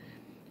parents,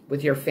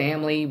 with your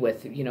family,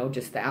 with,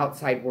 just the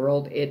outside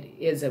world, it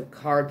is a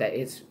card that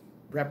is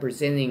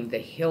representing the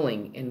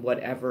healing in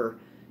whatever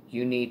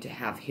you need to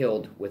have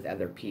healed with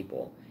other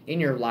people in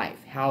your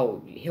life,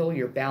 how heal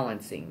your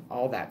balancing,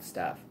 all that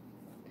stuff.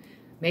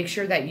 Make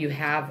sure that you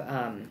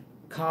have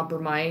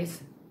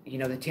compromise.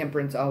 The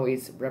Temperance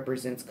always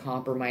represents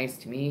compromise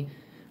to me.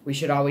 We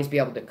should always be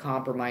able to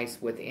compromise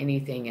with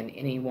anything and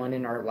anyone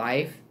in our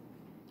life.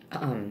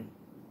 And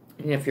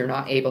if you're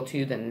not able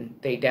to, then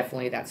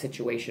that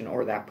situation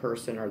or that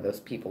person or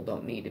those people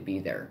don't need to be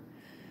there.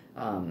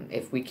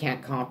 If we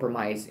can't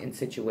compromise in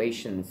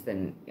situations,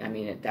 then,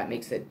 that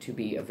makes it to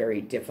be a very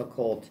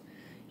difficult,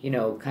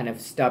 kind of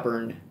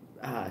stubborn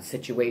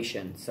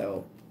situation.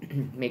 So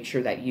make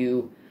sure that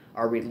you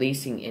are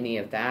releasing any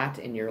of that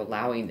and you're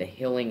allowing the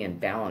healing and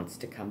balance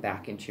to come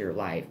back into your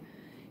life.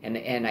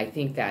 And I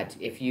think that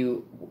if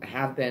you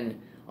have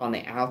been on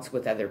the outs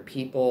with other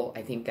people,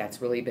 I think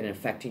that's really been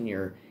affecting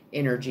your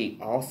energy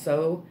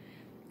also.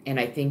 And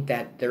I think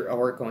that there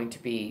are going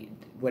to be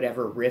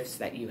whatever rifts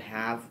that you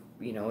have,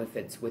 if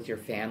it's with your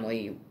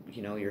family,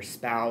 your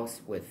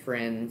spouse, with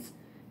friends,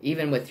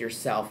 even with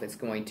yourself, it's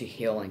going to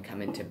heal and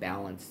come into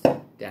balance,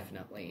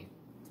 definitely.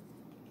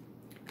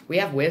 We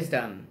have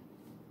wisdom.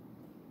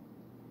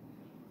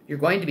 You're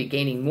going to be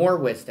gaining more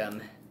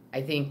wisdom.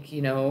 I think,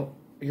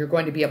 you're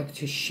going to be able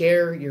to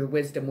share your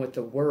wisdom with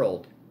the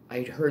world.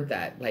 I heard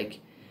that.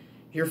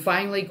 You're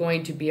finally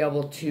going to be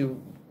able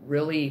to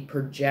really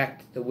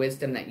project the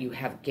wisdom that you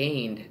have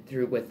gained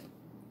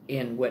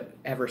in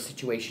whatever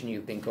situation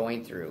you've been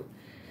going through.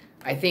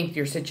 I think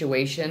your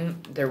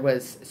situation, there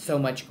was so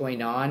much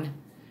going on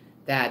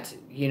that,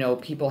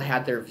 people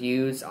had their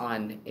views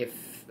on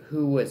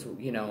who was,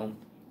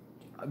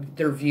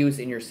 their views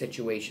in your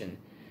situation.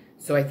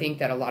 So I think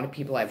that a lot of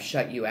people have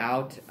shut you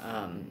out.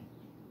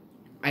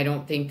 I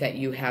don't think that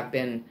you have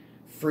been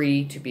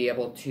free to be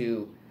able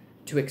to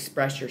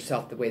express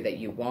yourself the way that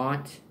you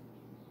want,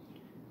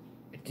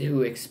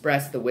 to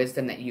express the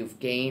wisdom that you've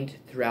gained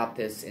throughout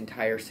this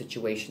entire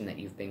situation that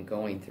you've been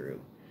going through.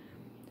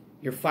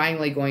 You're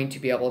finally going to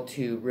be able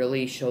to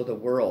really show the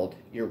world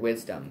your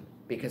wisdom,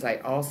 because I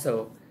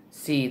also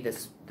see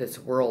this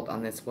world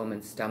on this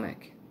woman's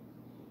stomach.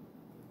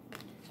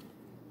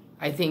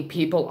 I think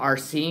people are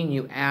seeing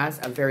you as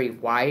a very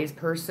wise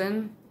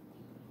person.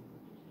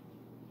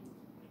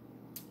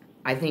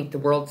 I think the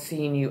world's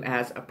seeing you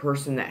as a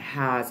person that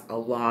has a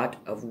lot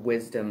of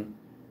wisdom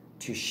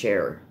to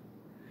share.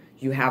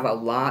 You have a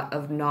lot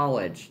of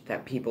knowledge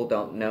that people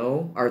don't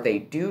know, or they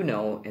do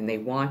know, and they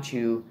want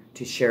you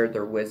to share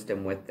their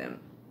wisdom with them.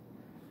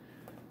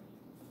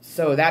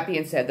 So that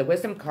being said, the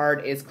wisdom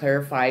card is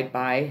clarified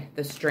by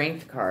the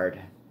Strength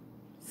card,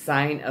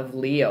 sign of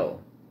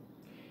Leo.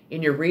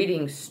 In your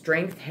reading,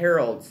 Strength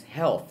heralds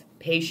health,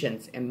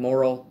 patience, and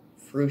moral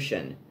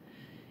fruition.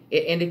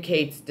 It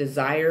indicates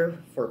desire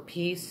for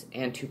peace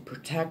and to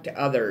protect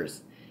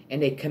others,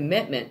 and a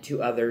commitment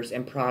to others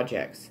and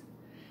projects.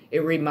 It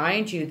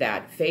reminds you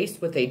that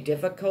faced with a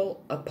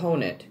difficult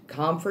opponent,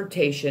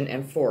 confrontation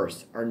and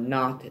force are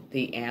not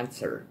the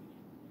answer.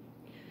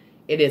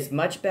 It is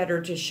much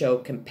better to show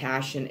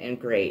compassion and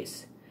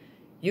grace.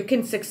 You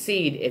can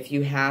succeed if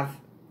you have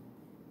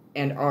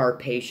and are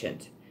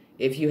patient.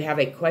 If you have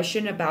a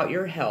question about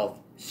your health,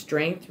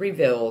 Strength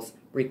reveals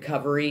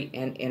recovery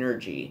and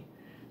energy.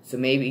 So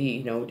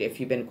maybe, if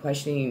you've been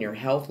questioning your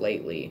health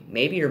lately,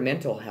 maybe your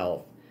mental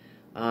health,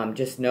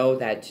 just know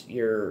that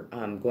you're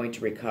going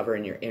to recover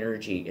and your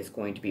energy is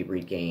going to be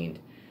regained.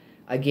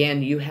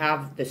 Again, you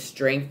have the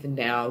strength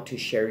now to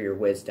share your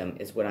wisdom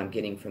is what I'm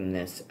getting from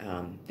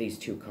these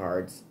two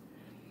cards.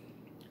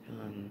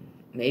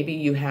 Maybe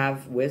you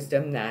have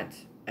wisdom that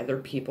other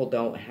people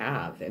don't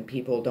have, and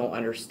people don't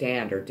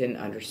understand or didn't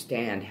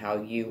understand how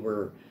you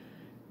were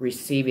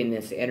receiving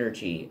this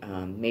energy.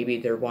 Maybe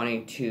they're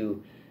wanting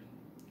to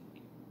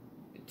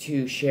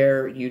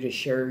share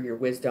your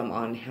wisdom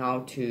on how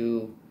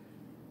to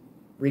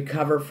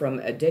recover from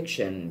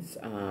addictions,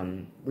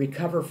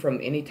 recover from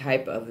any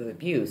type of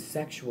abuse,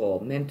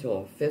 sexual,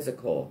 mental,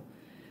 physical,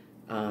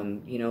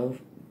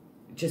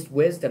 just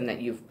wisdom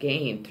that you've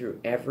gained through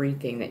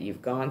everything that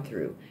you've gone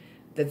through.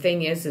 The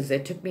thing is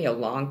it took me a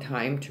long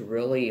time to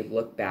really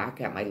look back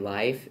at my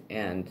life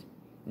and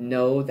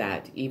know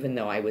that even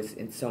though I was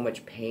in so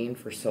much pain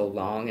for so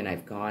long and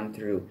I've gone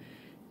through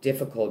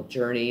difficult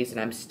journeys and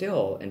I'm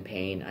still in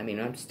pain,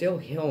 I'm still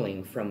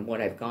healing from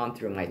what I've gone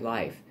through in my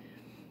life.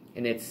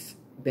 And it's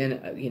been,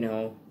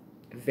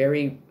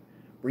 very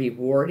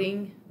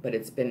rewarding, but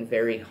it's been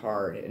very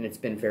hard and it's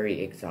been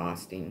very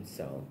exhausting.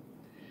 So,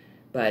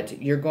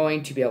 but you're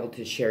going to be able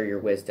to share your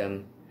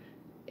wisdom,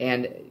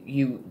 and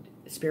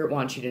Spirit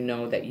wants you to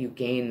know that you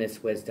gain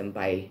this wisdom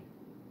by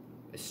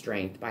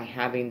strength, by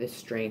having the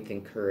strength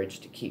and courage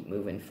to keep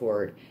moving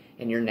forward,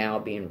 and you're now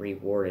being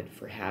rewarded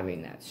for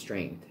having that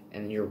strength.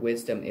 And your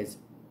wisdom is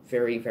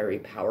very, very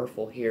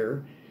powerful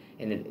here,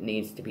 and it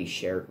needs to be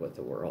shared with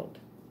the world.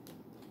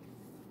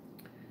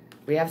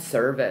 We have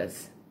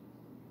service.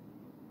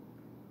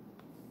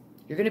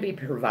 You're going to be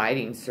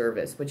providing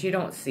service. What you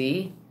don't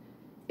see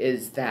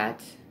is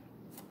that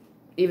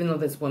even though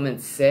this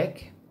woman's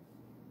sick,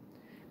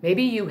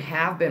 maybe you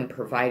have been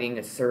providing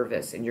a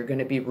service and you're going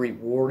to be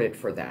rewarded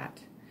for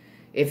that.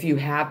 If you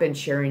have been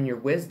sharing your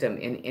wisdom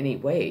in any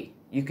way,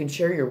 you can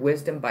share your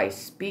wisdom by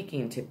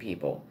speaking to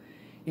people.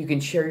 You can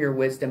share your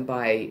wisdom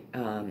by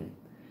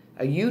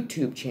a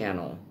YouTube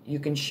channel. You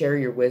can share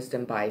your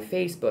wisdom by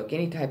Facebook,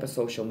 any type of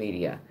social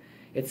media.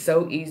 It's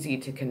so easy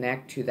to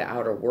connect to the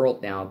outer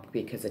world now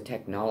because of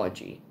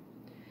technology.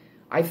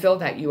 I feel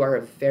that you are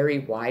a very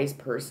wise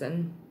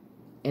person,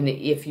 and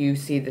if you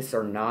see this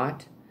or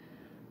not,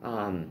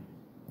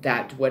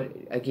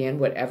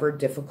 whatever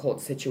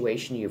difficult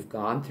situation you've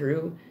gone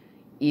through,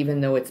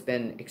 even though it's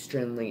been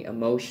extremely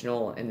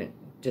emotional and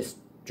just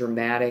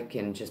dramatic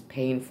and just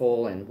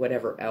painful and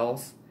whatever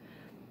else,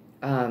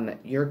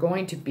 you're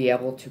going to be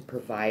able to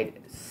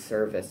provide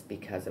service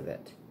because of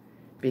it,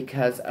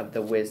 because of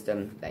the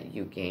wisdom that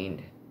you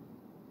gained,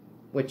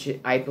 which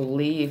I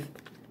believe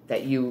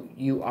that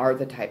you are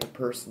the type of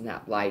person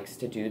that likes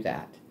to do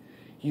that.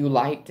 You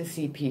like to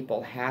see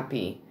people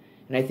happy,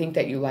 and I think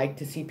that you like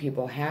to see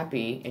people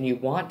happy, and you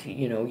want to,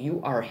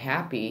 you are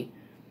happy,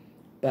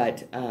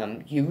 but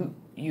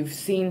you've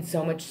seen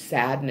so much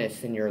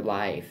sadness in your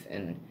life,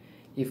 and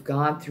you've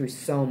gone through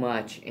so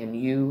much,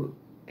 and you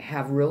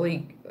have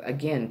really,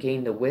 again,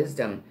 gained the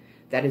wisdom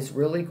that is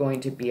really going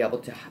to be able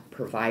to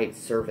provide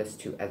service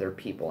to other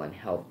people and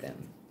help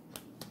them.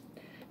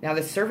 Now,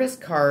 the service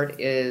card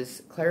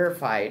is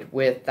clarified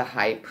with the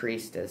High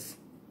Priestess,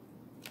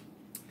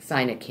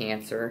 sign of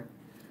Cancer.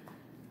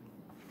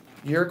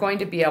 You're going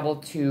to be able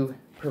to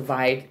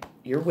provide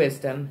your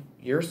wisdom,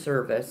 your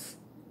service,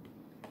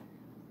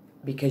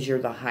 because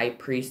you're the High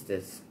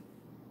Priestess.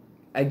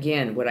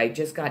 Again, what I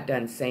just got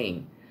done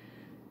saying,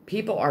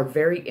 people are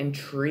very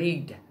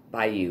intrigued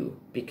by you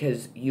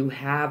because you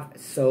have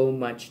so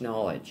much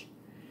knowledge.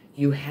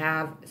 You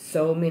have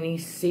so many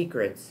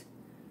secrets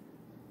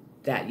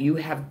that you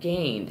have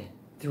gained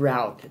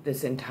throughout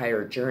this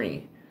entire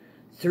journey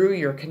through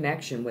your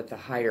connection with the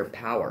higher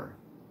power.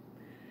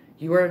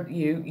 You are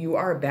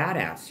a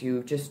badass.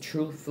 You just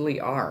truthfully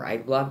are.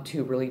 I love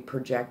to really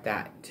project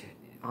that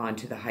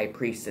onto the High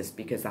Priestess,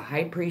 because the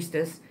High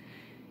Priestess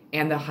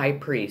and the High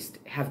Priest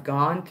have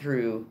gone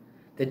through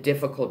the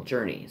difficult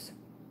journeys.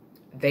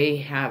 They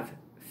have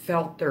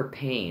felt their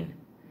pain.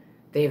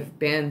 They have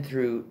been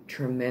through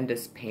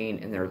tremendous pain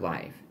in their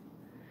life.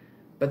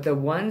 But the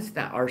ones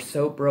that are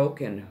so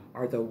broken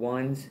are the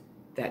ones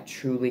that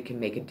truly can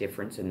make a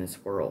difference in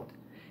this world.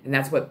 And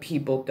that's what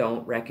people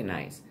don't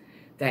recognize.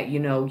 That,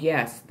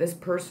 yes, this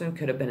person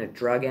could have been a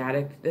drug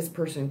addict. This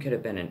person could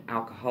have been an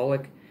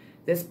alcoholic.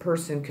 This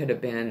person could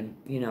have been,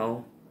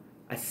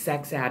 a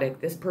sex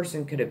addict. This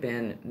person could have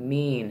been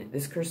mean.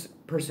 This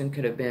person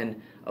could have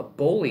been a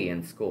bully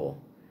in school.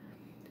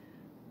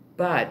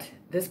 But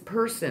this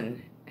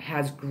person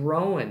has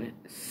grown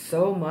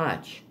so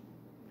much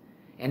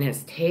and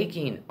has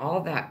taken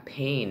all that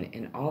pain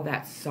and all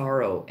that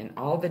sorrow and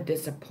all the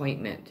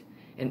disappointment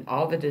and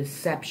all the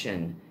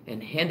deception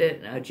and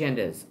hidden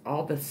agendas,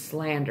 all the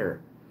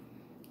slander,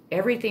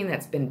 everything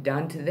that's been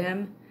done to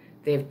them,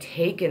 they've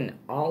taken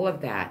all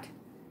of that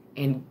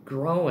and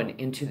grown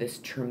into this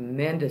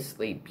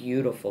tremendously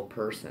beautiful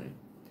person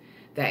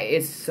that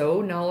is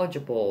so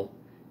knowledgeable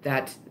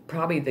that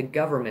probably the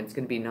government's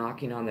going to be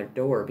knocking on their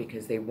door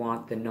because they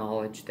want the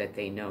knowledge that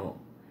they know.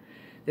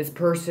 This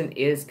person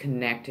is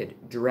connected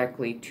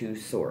directly to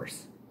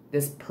Source.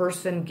 This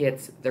person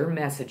gets their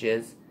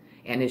messages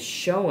and is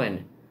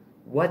shown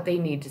what they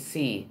need to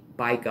see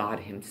by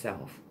God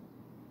Himself.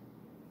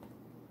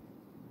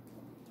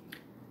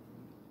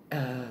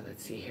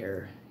 Let's see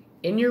here.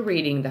 In your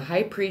reading, the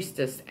High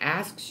Priestess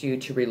asks you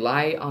to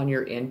rely on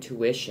your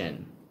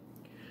intuition.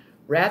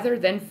 Rather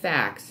than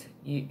facts,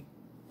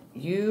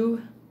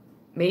 you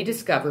may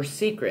discover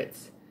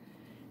secrets.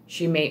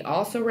 She may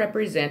also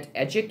represent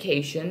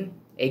education,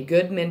 a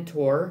good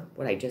mentor,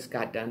 what I just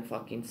got done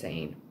fucking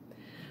saying,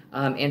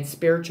 and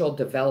spiritual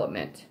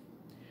development.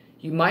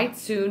 You might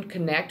soon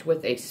connect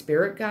with a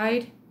spirit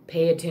guide,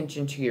 pay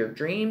attention to your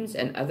dreams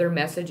and other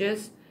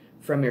messages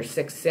from your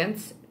sixth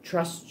sense.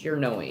 Trust your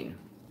knowing.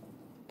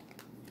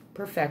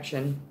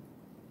 Perfection.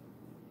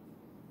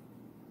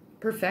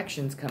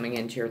 Perfection's coming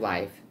into your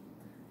life.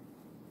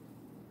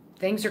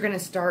 Things are going to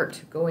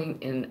start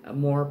going in a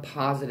more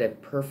positive,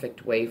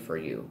 perfect way for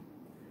you.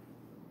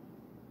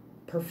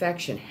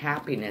 Perfection,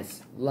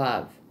 happiness,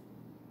 love.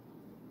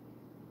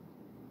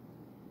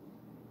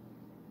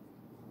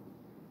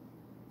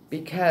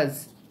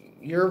 Because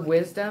your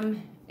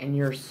wisdom and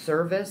your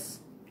service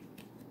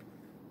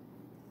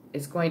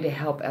is going to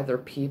help other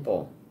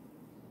people.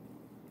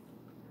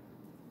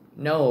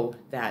 Know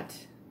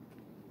that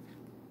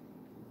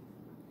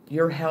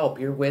your help,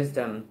 your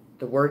wisdom,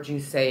 the words you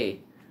say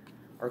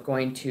are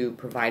going to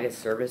provide a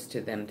service to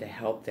them to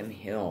help them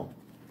heal.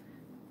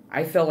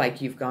 I feel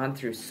like you've gone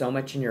through so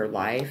much in your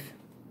life.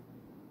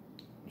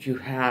 You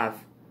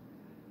have,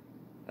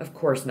 of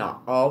course,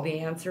 not all the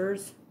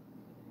answers,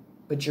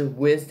 but your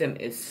wisdom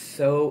is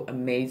so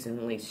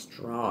amazingly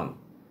strong.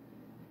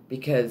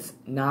 Because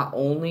not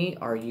only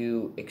are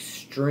you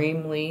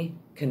extremely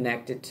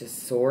connected to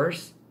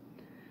Source,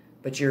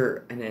 but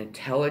you're an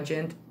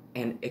intelligent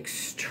and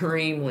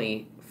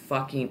extremely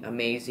fucking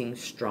amazing,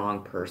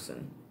 strong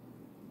person.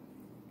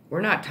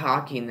 We're not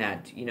talking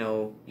that,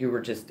 you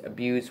were just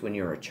abused when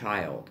you were a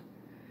child.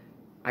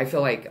 I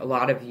feel like a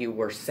lot of you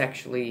were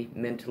sexually,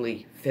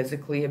 mentally,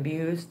 physically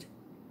abused.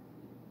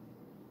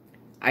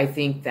 I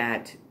think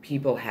that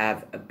people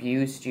have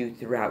abused you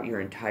throughout your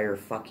entire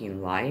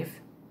fucking life.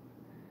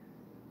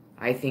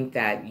 I think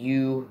that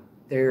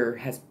there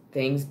has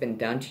things been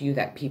done to you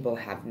that people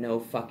have no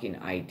fucking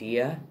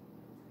idea.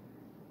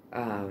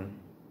 But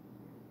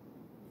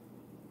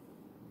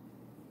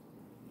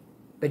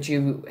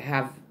you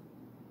have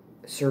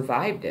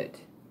survived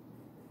it.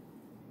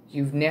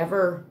 You've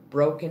never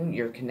broken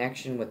your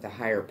connection with the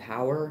higher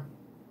power.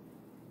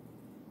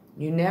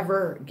 You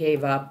never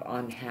gave up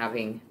on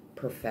having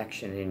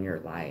perfection in your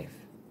life.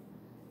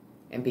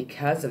 And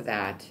because of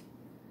that,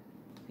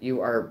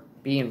 you are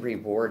being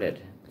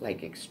rewarded,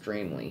 like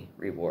extremely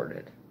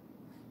rewarded.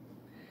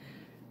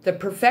 The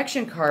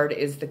perfection card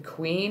is the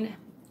Queen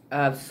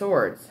of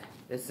Swords.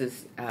 This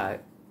is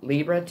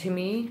Libra to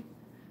me.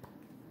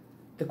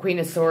 The Queen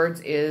of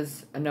Swords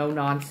is a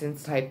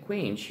no-nonsense type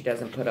queen. She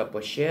doesn't put up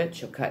with shit.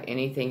 She'll cut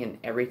anything and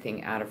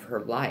everything out of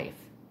her life.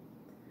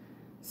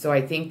 So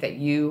I think that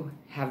you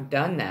have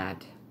done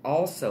that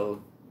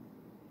also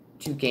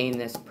to gain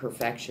this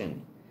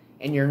perfection.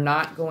 And you're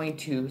not going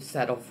to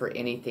settle for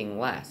anything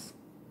less.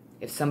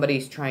 If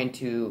somebody's trying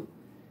to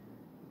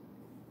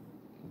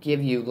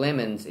give you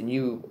lemons and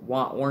you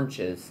want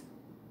oranges,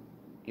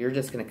 you're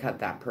just going to cut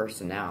that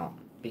person out.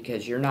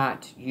 Because you're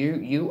not,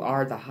 you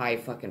are the high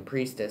fucking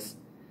priestess.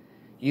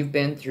 You've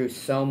been through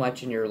so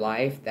much in your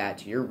life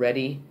that you're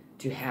ready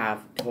to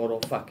have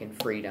total fucking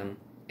freedom.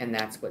 And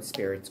that's what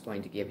Spirit's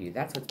going to give you.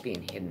 That's what's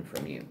being hidden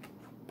from you.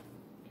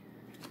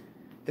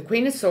 The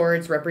Queen of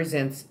Swords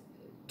represents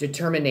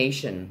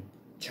determination,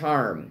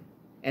 charm,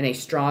 and a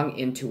strong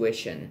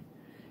intuition.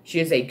 She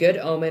is a good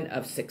omen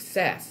of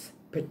success,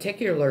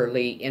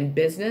 particularly in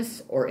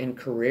business or in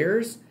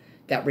careers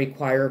that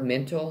require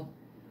mental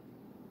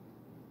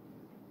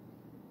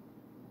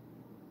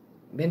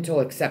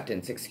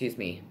acceptance,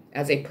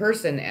 As a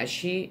person, as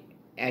she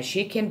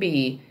can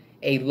be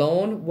a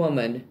lone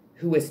woman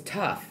who is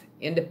tough,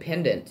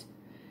 independent,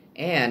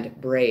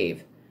 and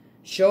brave.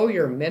 Show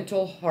your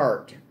metal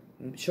heart,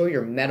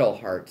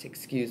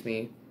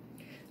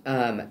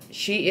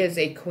 She is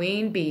a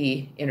queen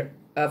bee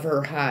of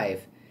her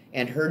hive,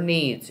 and her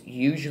needs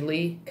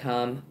usually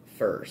come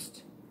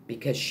first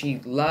because she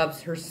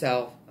loves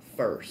herself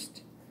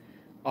first.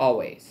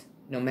 Always,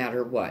 no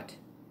matter what.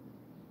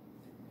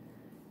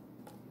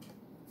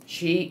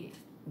 She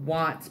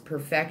wants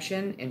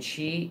perfection, and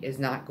she is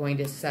not going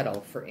to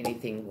settle for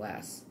anything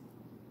less.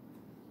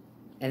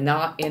 And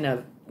not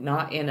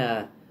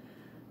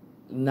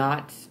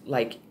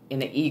like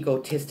in an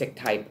egotistic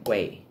type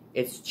way.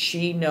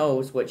 She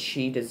knows what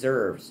she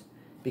deserves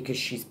because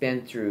she's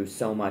been through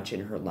so much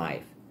in her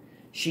life.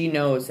 She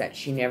knows that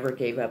she never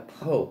gave up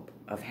hope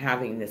of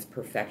having this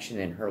perfection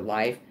in her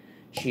life.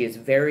 She is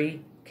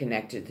very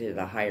connected to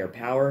the higher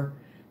power.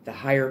 The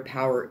higher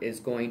power is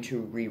going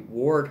to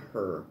reward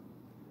her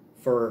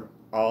for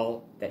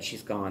all that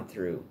she's gone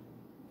through.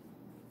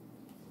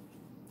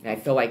 And I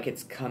feel like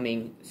it's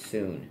coming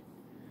soon.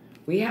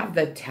 We have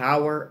the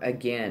Tower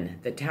again.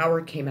 The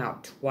Tower came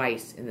out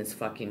twice in this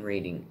fucking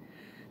reading.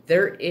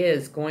 There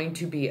is going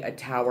to be a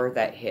tower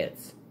that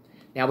hits.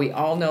 Now, we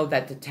all know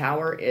that the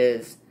Tower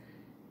is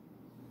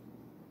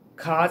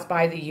caused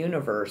by the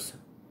universe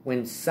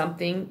when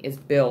something is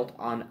built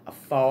on a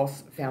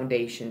false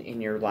foundation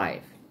in your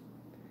life.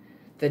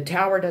 The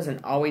Tower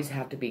doesn't always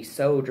have to be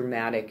so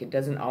dramatic. It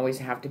doesn't always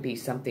have to be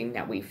something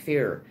that we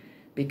fear,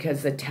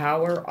 because the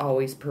Tower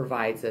always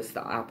provides us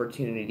the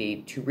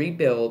opportunity to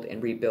rebuild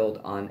and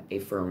rebuild on a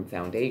firm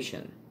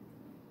foundation.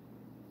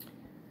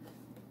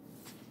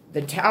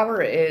 The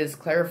Tower is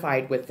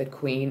clarified with the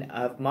Queen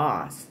of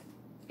Moss,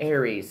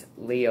 Aries,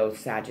 Leo,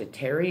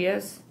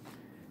 Sagittarius.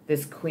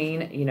 This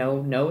queen,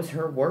 knows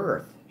her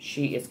worth.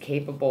 She is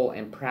capable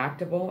and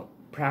practical.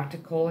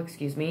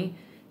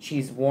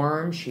 She's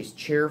warm. She's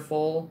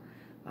cheerful.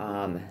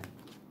 What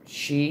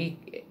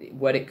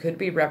it could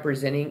be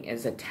representing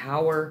is a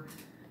tower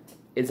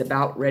is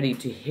about ready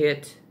to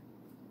hit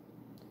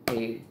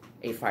a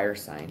fire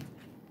sign.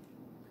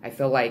 I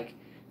feel like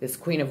this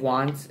Queen of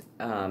Wands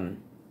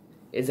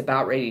is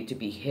about ready to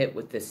be hit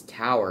with this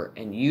tower,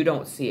 and you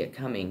don't see it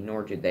coming,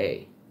 nor do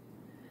they.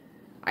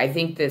 I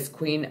think this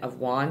Queen of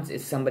Wands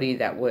is somebody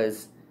that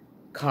was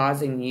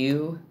causing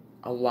you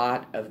a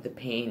lot of the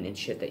pain and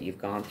shit that you've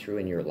gone through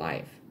in your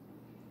life.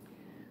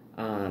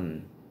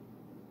 I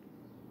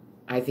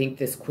think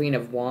this Queen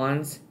of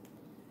Wands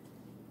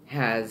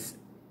has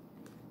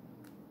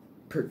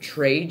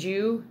portrayed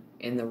you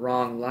in the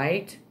wrong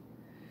light.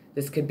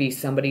 This could be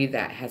somebody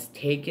that has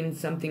taken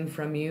something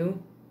from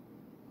you.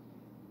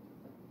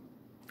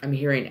 I'm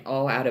hearing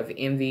all out of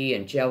envy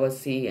and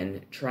jealousy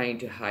and trying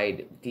to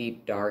hide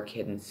deep, dark,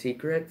 hidden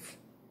secrets.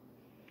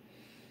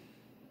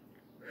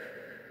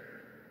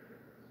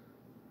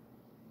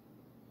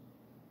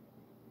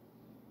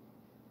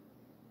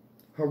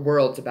 Her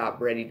world's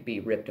about ready to be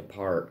ripped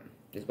apart,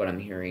 is what I'm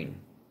hearing.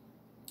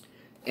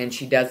 And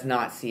she does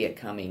not see it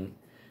coming.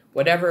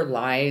 Whatever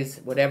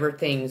lies, whatever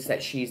things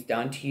that she's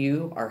done to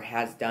you or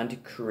has done to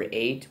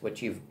create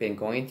what you've been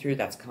going through,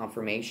 that's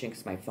confirmation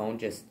because my phone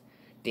just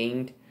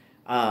dinged.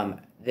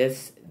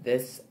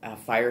 This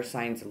fire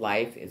sign's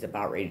life is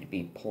about ready to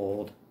be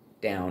pulled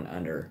down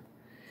under.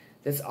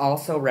 This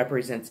also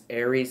represents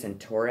Aries and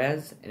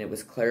Taurus, and it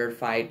was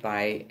clarified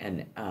by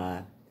an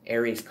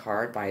Aries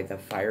card by the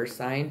fire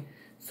sign.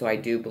 So I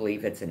do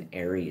believe it's an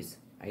Aries.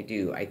 I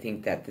do. I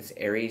think that this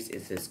Aries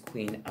is this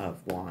Queen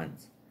of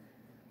Wands.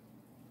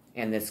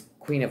 And this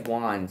Queen of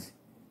Wands,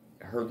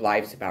 her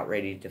life's about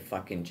ready to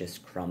fucking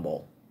just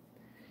crumble.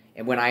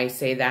 And when I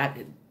say that,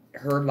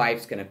 her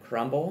life's going to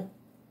crumble.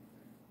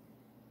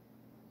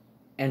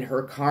 And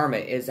her karma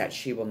is that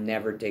she will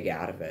never dig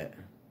out of it.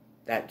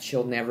 That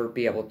she'll never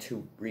be able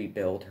to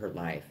rebuild her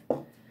life.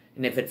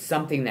 And if it's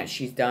something that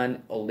she's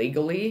done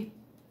illegally,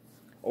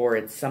 or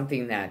it's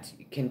something that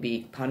can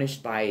be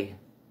punished by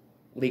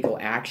legal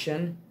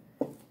action,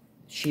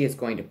 she is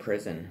going to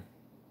prison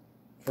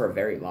for a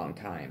very long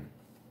time.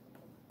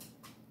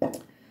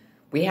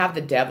 We have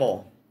the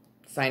Devil,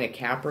 sign of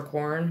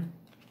Capricorn.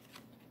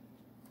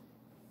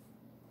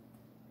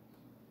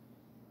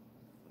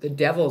 The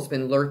Devil's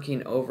been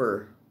lurking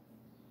over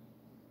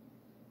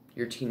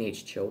your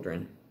teenage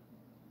children.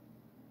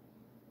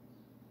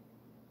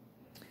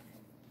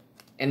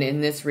 And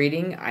in this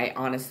reading, I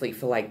honestly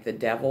feel like the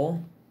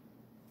Devil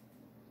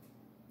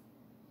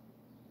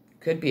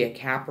could be a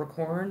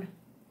Capricorn,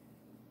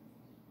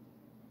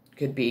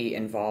 could be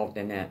involved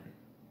in it.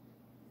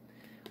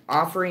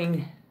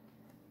 Offering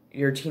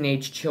your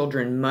teenage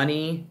children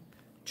money,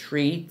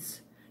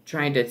 treats,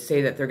 trying to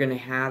say that they're going to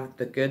have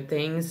the good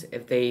things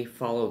if they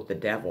follow the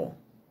devil.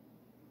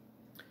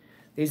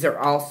 These are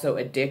also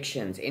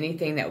addictions,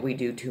 anything that we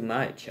do too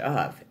much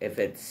of. If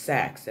it's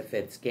sex, if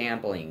it's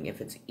gambling,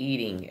 if it's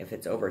eating, if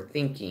it's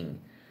overthinking,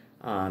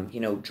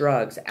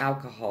 drugs,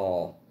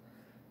 alcohol,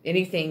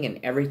 anything and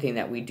everything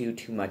that we do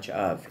too much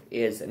of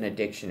is an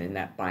addiction, and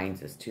that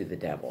binds us to the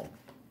devil.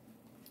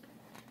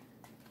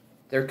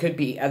 There could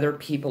be other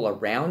people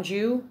around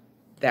you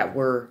that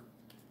were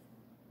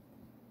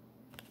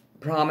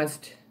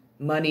promised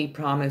money,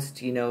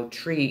 promised,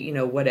 treat,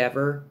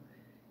 whatever,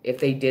 if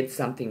they did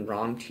something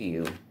wrong to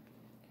you.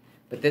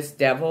 But this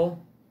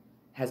devil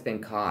has been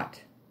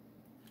caught,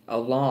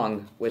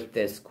 along with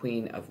this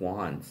Queen of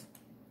Wands.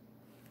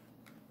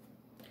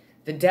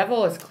 The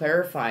devil is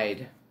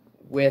clarified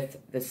with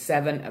the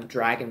Seven of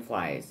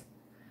Dragonflies,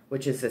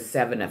 which is the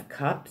Seven of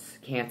Cups,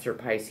 Cancer,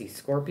 Pisces,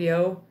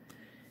 Scorpio.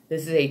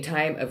 This is a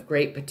time of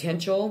great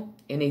potential.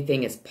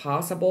 Anything is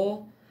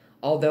possible.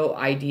 Although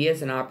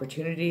ideas and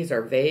opportunities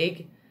are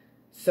vague,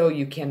 so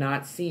you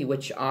cannot see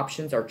which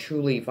options are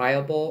truly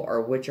viable or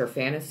which are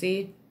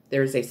fantasy.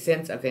 There is a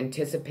sense of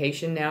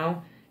anticipation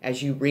now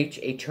as you reach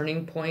a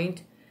turning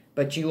point,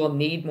 but you will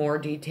need more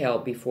detail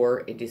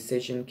before a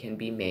decision can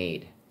be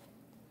made.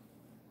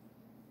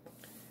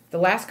 The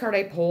last card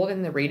I pulled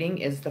in the reading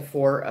is the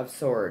Four of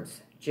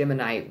Swords,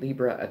 Gemini,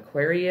 Libra,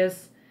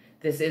 Aquarius.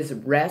 This is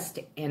rest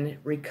and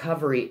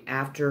recovery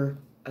after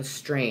a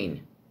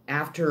strain,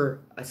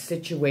 after a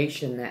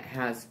situation that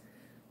has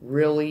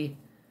really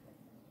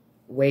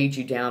weighed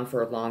you down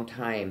for a long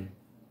time.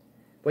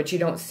 What you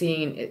don't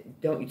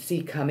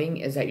see coming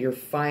is that you're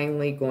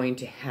finally going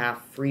to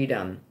have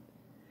freedom.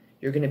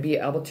 You're going to be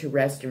able to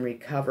rest and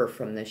recover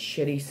from this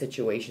shitty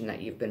situation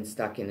that you've been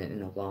stuck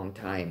in a long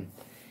time.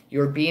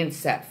 You're being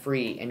set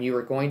free, and you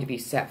are going to be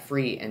set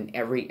free in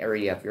every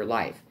area of your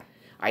life.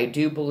 I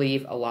do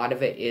believe a lot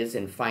of it is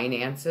in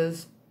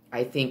finances.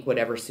 I think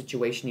whatever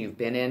situation you've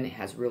been in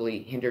has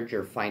really hindered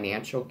your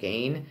financial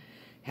gain,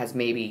 has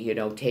maybe,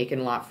 taken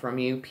a lot from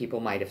you.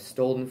 People might have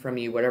stolen from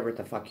you, whatever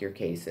the fuck your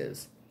case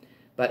is.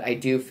 But I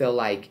do feel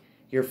like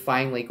you're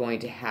finally going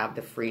to have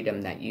the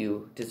freedom that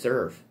you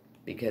deserve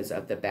because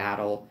of the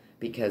battle,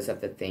 because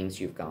of the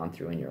things you've gone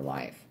through in your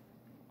life.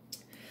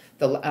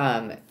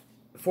 The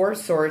Four of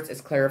Swords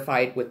is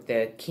clarified with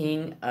the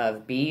King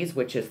of Bees,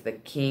 which is the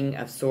King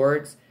of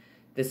Swords.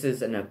 This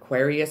is an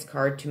Aquarius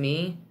card to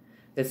me.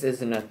 This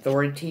is an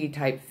authority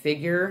type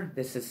figure.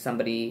 This is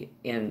somebody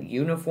in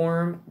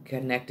uniform,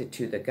 connected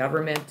to the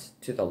government,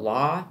 to the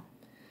law.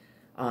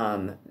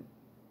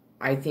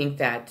 I think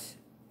that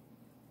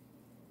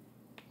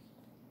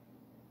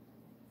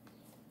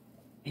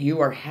you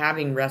are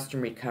having rest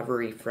and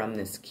recovery from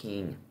this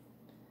king.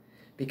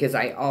 Because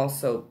I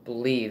also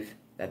believe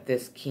that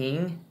this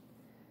king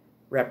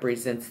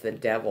represents the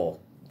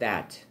devil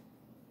that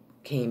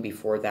came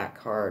before that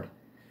card.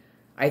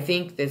 I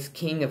think this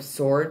King of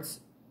Swords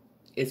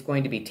is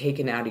going to be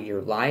taken out of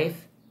your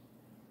life,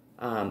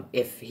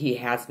 if he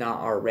has not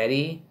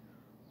already,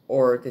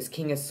 or this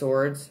King of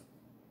Swords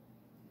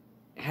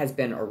has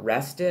been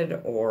arrested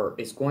or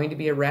is going to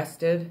be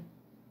arrested.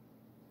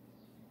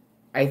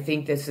 I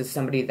think this is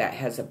somebody that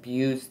has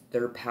abused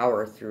their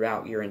power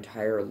throughout your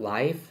entire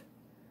life,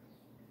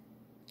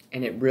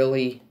 and you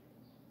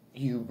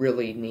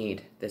really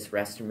need this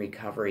rest and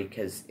recovery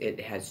because it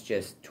has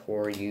just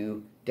tore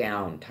you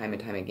down time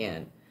and time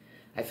again.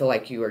 I feel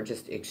like you are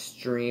just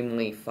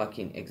extremely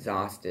fucking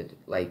exhausted,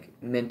 like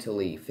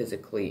mentally,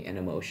 physically, and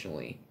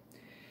emotionally.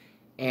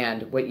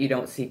 And what you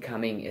don't see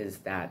coming is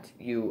that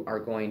you are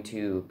going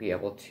to be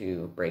able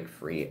to break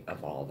free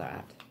of all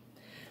that.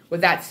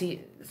 With that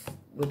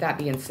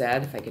being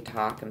said, if I could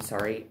talk, I'm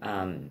sorry.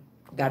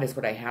 That is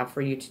what I have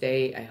for you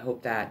today. I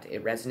hope that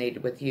it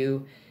resonated with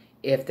you.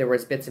 If there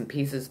was bits and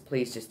pieces,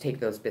 please just take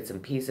those bits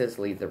and pieces,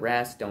 leave the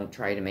rest. Don't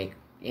try to make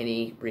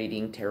any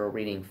tarot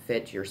reading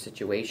fit your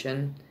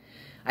situation.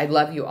 I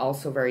love you all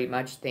so very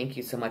much. Thank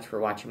you so much for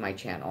watching my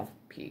channel.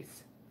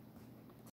 Peace.